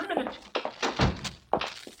 Just for a minute.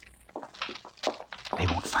 They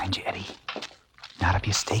won't find you, Eddie. Not if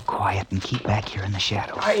you stay quiet and keep back here in the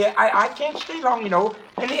shadows. I can't stay long, you know.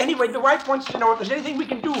 Anyway, the wife wants to know if there's anything we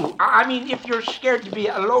can do. I mean, if you're scared to be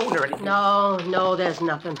alone or anything. No, there's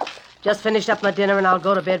nothing. Just finished up my dinner and I'll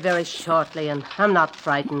go to bed very shortly, and I'm not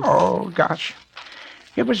frightened. Oh, gosh.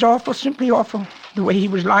 It was awful, simply awful. The way he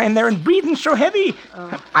was lying there and breathing so heavy.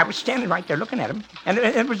 Oh. I was standing right there looking at him. And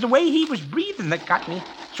it was the way he was breathing that got me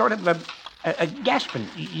sort of gasping.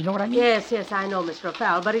 You know what I mean? Yes, I know, Mr.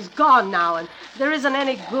 O'Farrell, but he's gone now, and there isn't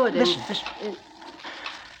any good in... Listen.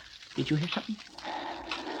 Did you hear something?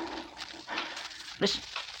 Listen.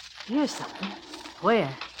 Hear something?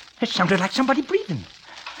 Where? It sounded like somebody breathing.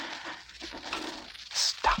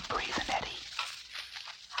 Stop breathing, Eddie.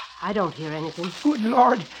 I don't hear anything. Good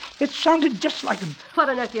Lord. It sounded just like him. What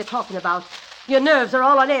on earth are you talking about? Your nerves are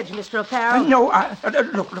all on edge, Mr. O'Farrell. No,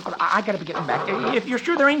 look, I gotta be getting back. If you're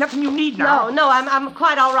sure there ain't nothing you need now. No, I'm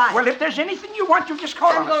quite all right. Well, if there's anything you want, you just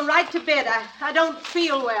call I'm going right to bed. I don't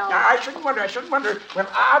feel well. I shouldn't wonder. Well,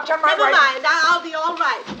 I'll tell my wife... Never mind, I'll be all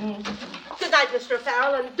right. Good night, Mr.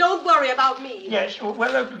 O'Farrell, and don't worry about me. Yes, well,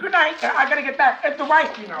 good night. I gotta get back. The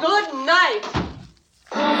wife, you know. Good night.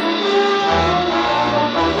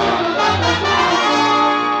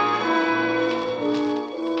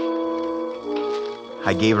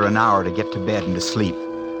 I gave her an hour to get to bed and to sleep.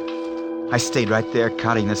 I stayed right there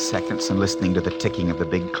counting the seconds and listening to the ticking of the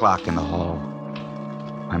big clock in the hall.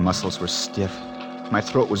 My muscles were stiff. My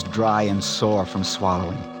throat was dry and sore from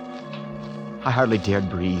swallowing. I hardly dared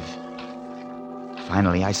breathe.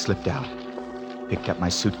 Finally, I slipped out, picked up my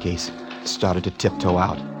suitcase, started to tiptoe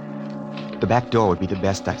out. The back door would be the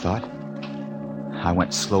best, I thought. I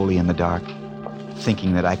went slowly in the dark,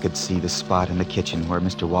 thinking that I could see the spot in the kitchen where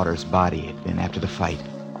Mr. Waters' body had been after the fight.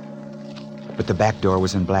 But the back door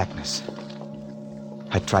was in blackness.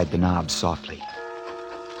 I tried the knob softly.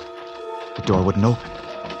 The door wouldn't open.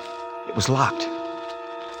 It was locked.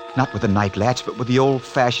 Not with a night latch, but with the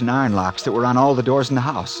old-fashioned iron locks that were on all the doors in the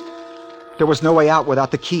house. There was no way out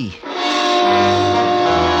without the key.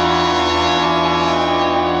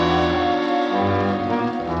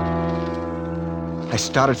 I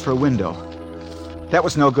started for a window. That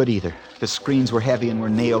was no good either. The screens were heavy and were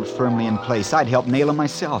nailed firmly in place. I'd helped nail them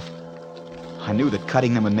myself. I knew that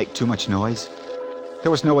cutting them would make too much noise. There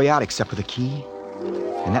was no way out except with a key,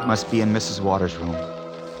 and that must be in Mrs. Waters' room.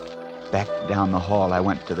 Back down the hall, I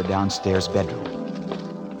went to the downstairs bedroom.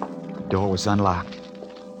 The door was unlocked,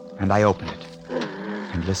 and I opened it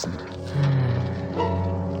and listened.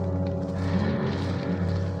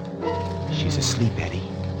 She's asleep, Eddie.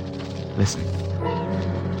 Listen.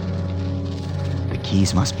 The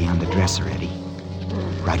keys must be on the dresser, Eddie.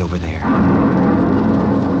 Right over there.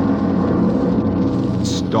 The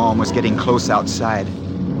storm was getting close outside,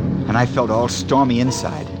 and I felt all stormy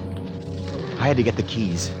inside. I had to get the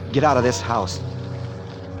keys, get out of this house.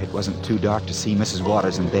 It wasn't too dark to see Mrs.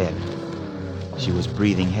 Waters in bed. She was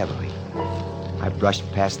breathing heavily. I brushed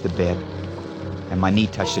past the bed, and my knee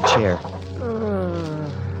touched a chair.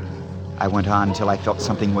 I went on until I felt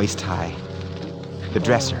something waist high. The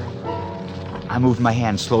dresser. I moved my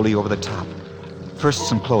hand slowly over the top. First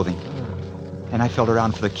some clothing, and I felt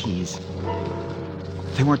around for the keys.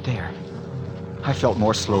 They weren't there. I felt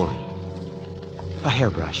more slowly. A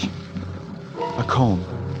hairbrush. A comb.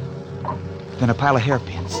 Then a pile of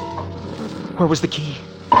hairpins. Where was the key?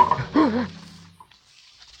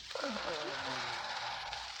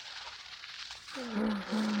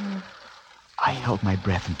 I held my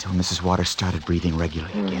breath until Mrs. Waters started breathing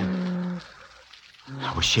regularly again.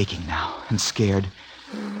 I was shaking now and scared,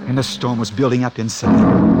 and the storm was building up inside.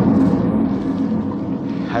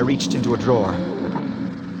 I reached into a drawer.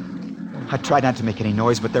 I tried not to make any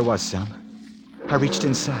noise, but there was some. I reached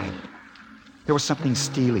inside. There was something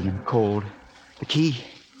steely and cold. The key?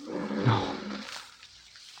 No.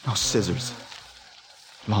 No, scissors.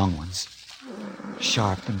 Long ones.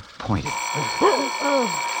 Sharp and pointed.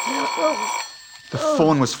 The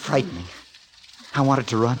phone was frightening. I wanted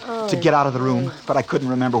to run, to get out of the room, but I couldn't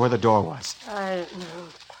remember where the door was.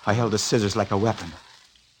 I held the scissors like a weapon.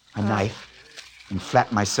 A knife. and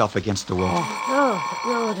flattened myself against the wall.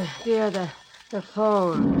 No, dear, the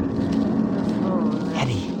phone.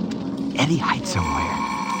 Eddie, hide somewhere.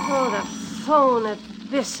 Oh, the phone at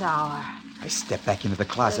this hour. I stepped back into the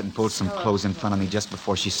closet and pulled some clothes in front of me just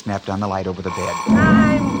before she snapped on the light over the bed.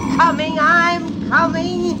 I'm coming.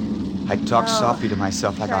 I talked softly to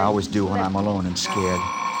myself like I always do when I'm alone and scared.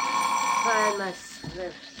 Find my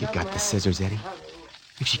slips. You got the scissors, Eddie?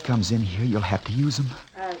 If she comes in here, you'll have to use them.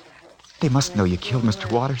 They must know you killed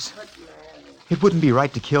Mr. Waters. It wouldn't be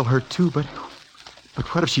right to kill her, too, but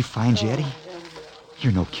what if she finds you, Eddie?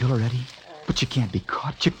 You're no killer, Eddie, but you can't be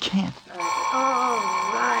caught. You can't. All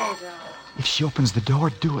right. If she opens the door,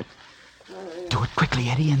 do it. Do it quickly,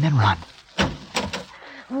 Eddie, and then run.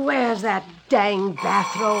 Where's that dang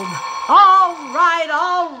bathrobe? All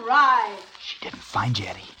right. She didn't find you,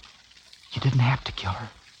 Eddie. You didn't have to kill her.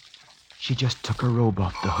 She just took her robe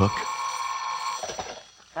off the hook.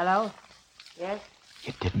 Hello? Yes?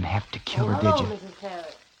 You didn't have to kill her, did you? Mrs.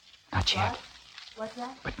 Harris. Not yet. What's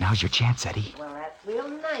that? But now's your chance, Eddie. Well, that's real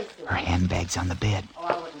nice of you. Her handbag's on the bed. Oh,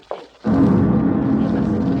 I wouldn't think.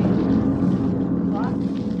 What?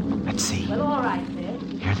 Let's see. Well, all right,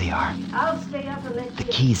 then. Here they are. I'll stay up and let The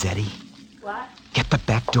keys, Eddie. What? Get the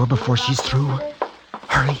back door before she's through.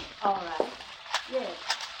 Hurry. All right. Yes.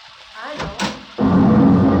 I know.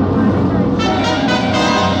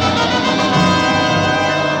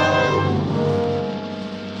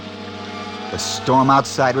 The storm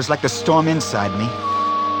outside was like the storm inside me.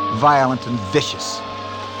 Violent and vicious.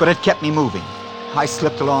 But it kept me moving. I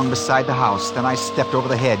slipped along beside the house, then I stepped over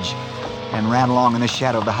the hedge and ran along in the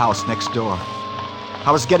shadow of the house next door.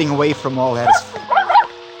 I was getting away from all that.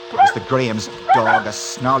 It was the Graham's dog, a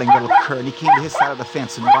snarling little cur, and he came to his side of the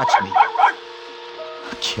fence and watched me.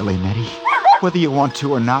 Kill him, Eddie. Whether you want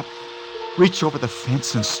to or not, reach over the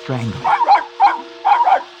fence and strangle him.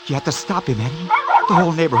 You have to stop him, Eddie. The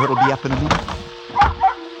whole neighborhood will be up in a minute.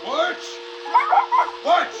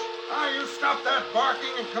 Butch! Now you stop that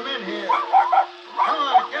barking and come in here. Come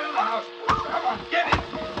on, get in the house. Come on, get in.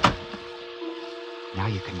 Now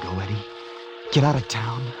you can go, Eddie. Get out of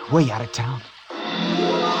town. Way out of town.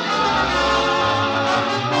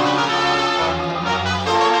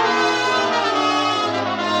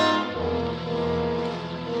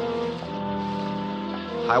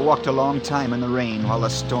 I walked a long time in the rain while the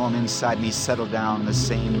storm inside me settled down in the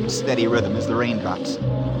same steady rhythm as the raindrops.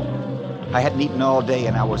 I hadn't eaten all day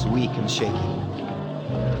and I was weak and shaky.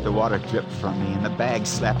 The water dripped from me and the bag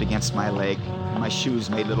slapped against my leg and my shoes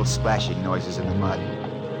made little splashing noises in the mud.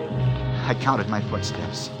 I counted my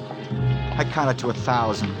footsteps. I counted to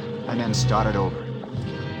 1,000 and then started over.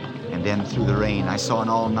 And then through the rain I saw an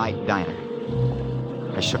all-night diner.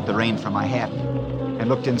 I shook the rain from my hat and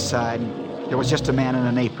looked inside. There was just a man in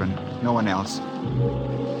an apron, no one else.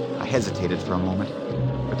 I hesitated for a moment,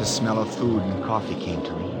 but the smell of food and coffee came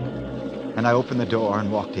to me. And I opened the door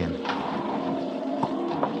and walked in.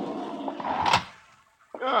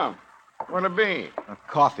 Oh, what'll it be?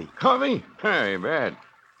 Coffee. Coffee? Hey, bad.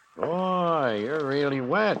 Boy, you're really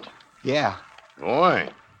wet. Yeah. Boy.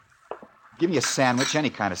 Give me a sandwich, any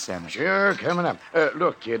kind of sandwich. Sure, coming up.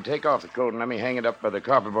 Look, kid, take off the coat and let me hang it up by the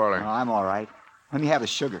coffee boiler. No, I'm all right. Let me have the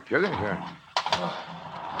sugar. Sugar? Sure.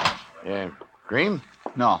 Yeah, cream?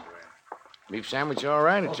 No. Beef sandwich, all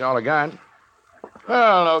right. It's all I got.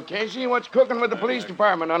 Hello, Casey. What's cooking with the police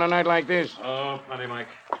department on a night like this? Oh, plenty, Mike.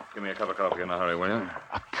 Give me a cup of coffee in a hurry, will you?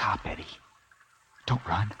 A cop, Eddie. Don't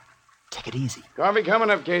run. Take it easy. Coffee coming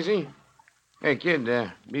up, Casey. Hey, kid,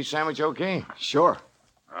 beef sandwich okay? Sure.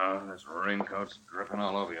 Oh, this raincoat's dripping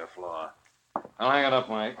all over your floor. I'll hang it up,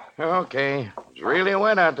 Mike. Okay. It's really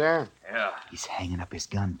wet out there. Yeah. He's hanging up his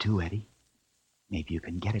gun, too, Eddie. Maybe you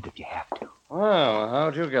can get it if you have to. Well,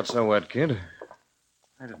 how'd you get so wet, kid?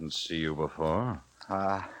 I didn't see you before.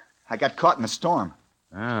 I got caught in the storm.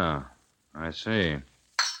 Ah, I see.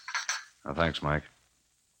 Well, thanks, Mike.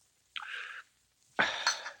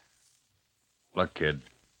 Look, kid,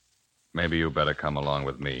 maybe you better come along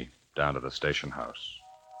with me down to the station house.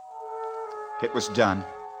 It was done.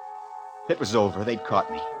 It was over. They'd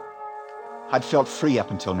caught me. I'd felt free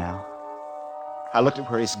up until now. I looked at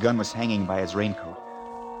where his gun was hanging by his raincoat.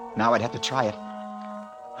 Now I'd have to try it.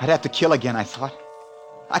 I'd have to kill again, I thought.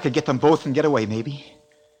 I could get them both and get away, maybe.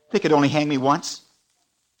 They could only hang me once.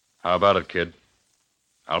 How about it, kid?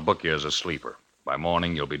 I'll book you as a sleeper. By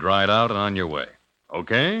morning, you'll be dried out and on your way.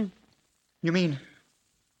 Okay? You mean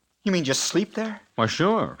just sleep there? Why,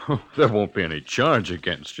 sure. There won't be any charge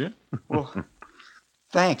against you. Well,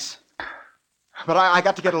 thanks. But I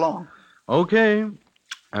got to get along. Okay.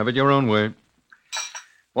 Have it your own way.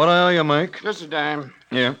 What I owe you, Mike? Just a dime.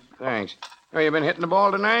 Yeah. Thanks. Oh, you been hitting the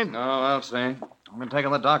ball tonight? No, I'll say. I've been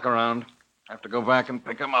taking the doc around. Have to go back and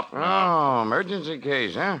pick him up now. Oh, emergency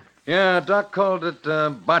case, huh? Yeah, Doc called it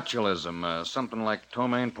botulism, something like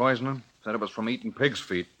ptomaine poisoning. Said it was from eating pig's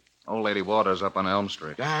feet. Old Lady Waters up on Elm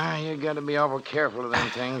Street. You gotta be awful careful of them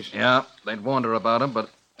things. Yeah, they'd warned her about them, but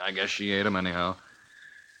I guess she ate them anyhow.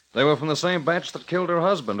 They were from the same batch that killed her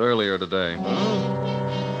husband earlier today.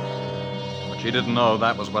 But she didn't know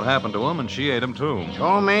that was what happened to him, and she ate him too.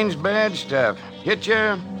 Ptomaine's bad stuff. Hit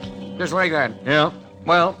you? Just like that. Yeah.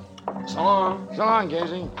 Well, so long. So long,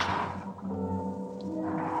 Casey.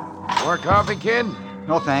 More coffee, kid?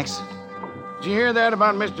 No, thanks. Did you hear that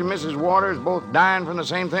about Mr. and Mrs. Waters both dying from the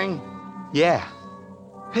same thing? Yeah.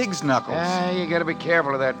 Pig's knuckles. You gotta be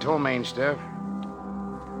careful of that ptomaine stuff.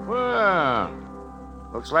 Well,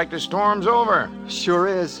 looks like the storm's over. Sure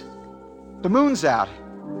is. The moon's out.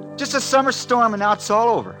 Just a summer storm and now it's all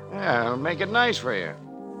over. Yeah, it'll make it nice for you.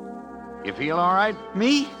 You feel all right?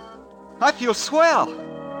 Me? I feel swell.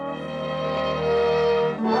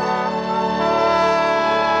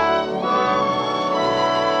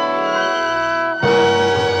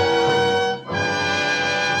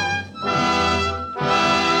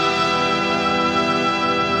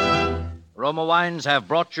 Roma Wines have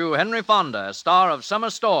brought you Henry Fonda, star of Summer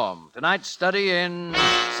Storm, tonight's study in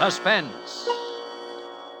Suspense.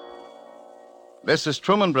 This is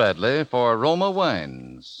Truman Bradley for Roma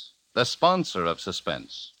Wines, the sponsor of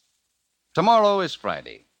Suspense. Tomorrow is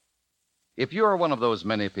Friday. If you are one of those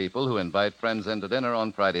many people who invite friends in to dinner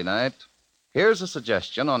on Friday night, here's a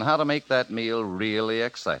suggestion on how to make that meal really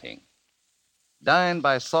exciting. Dine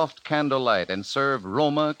by soft candlelight and serve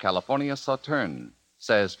Roma California Sauterne,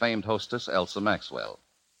 says famed hostess Elsa Maxwell.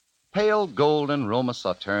 Pale golden Roma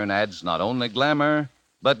Sauterne adds not only glamour,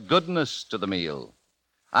 but goodness to the meal.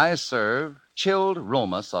 I serve chilled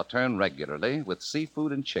Roma Sauterne regularly with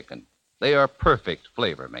seafood and chicken. They are perfect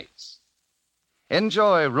flavor mates.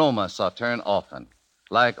 Enjoy Roma Sauterne often.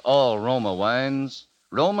 Like all Roma wines,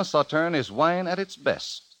 Roma Sauterne is wine at its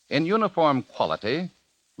best, in uniform quality,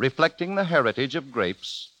 reflecting the heritage of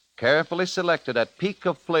grapes, carefully selected at peak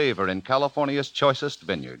of flavor in California's choicest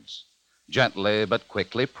vineyards, gently but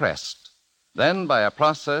quickly pressed, then by a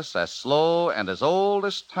process as slow and as old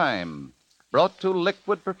as time, brought to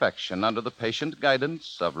liquid perfection under the patient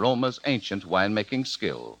guidance of Roma's ancient winemaking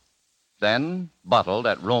skill, then bottled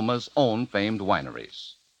at Roma's own famed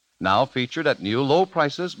wineries, now featured at new low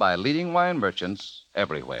prices by leading wine merchants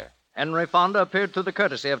everywhere. Henry Fonda appeared through the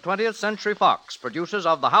courtesy of 20th Century Fox, producers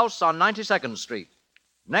of The House on 92nd Street.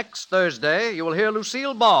 Next Thursday, you will hear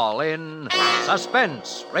Lucille Ball in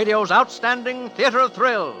Suspense, radio's outstanding theater of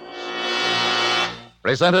thrills.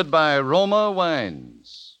 Presented by Roma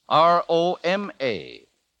Wines, R-O-M-A,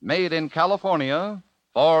 made in California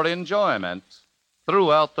for enjoyment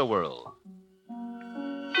throughout the world.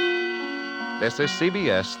 This is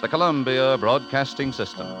CBS, the Columbia Broadcasting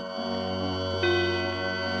System.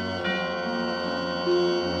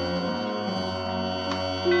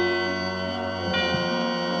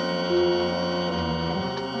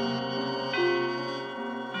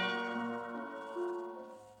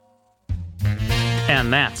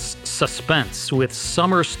 And that's Suspense with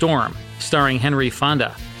Summer Storm, starring Henry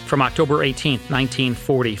Fonda, from October 18th,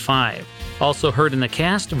 1945. Also heard in the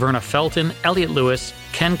cast, Verna Felton, Elliot Lewis,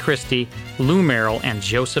 Ken Christie, Lou Merrill, and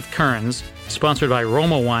Joseph Kearns, sponsored by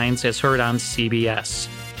Roma Wines, as heard on CBS.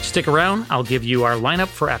 Stick around, I'll give you our lineup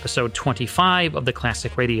for episode 25 of the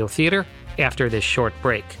Classic Radio Theater after this short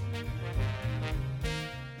break.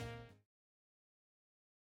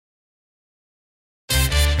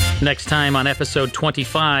 Next time on episode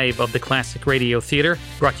 25 of the Classic Radio Theater,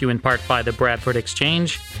 brought to you in part by the Bradford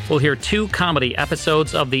Exchange, we'll hear 2 comedy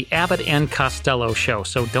episodes of the Abbott and Costello Show,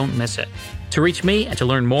 so don't miss it. To reach me and to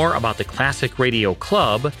learn more about the Classic Radio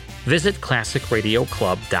Club, visit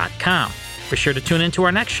classicradioclub.com. Be sure to tune in to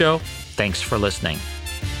our next show. Thanks for listening.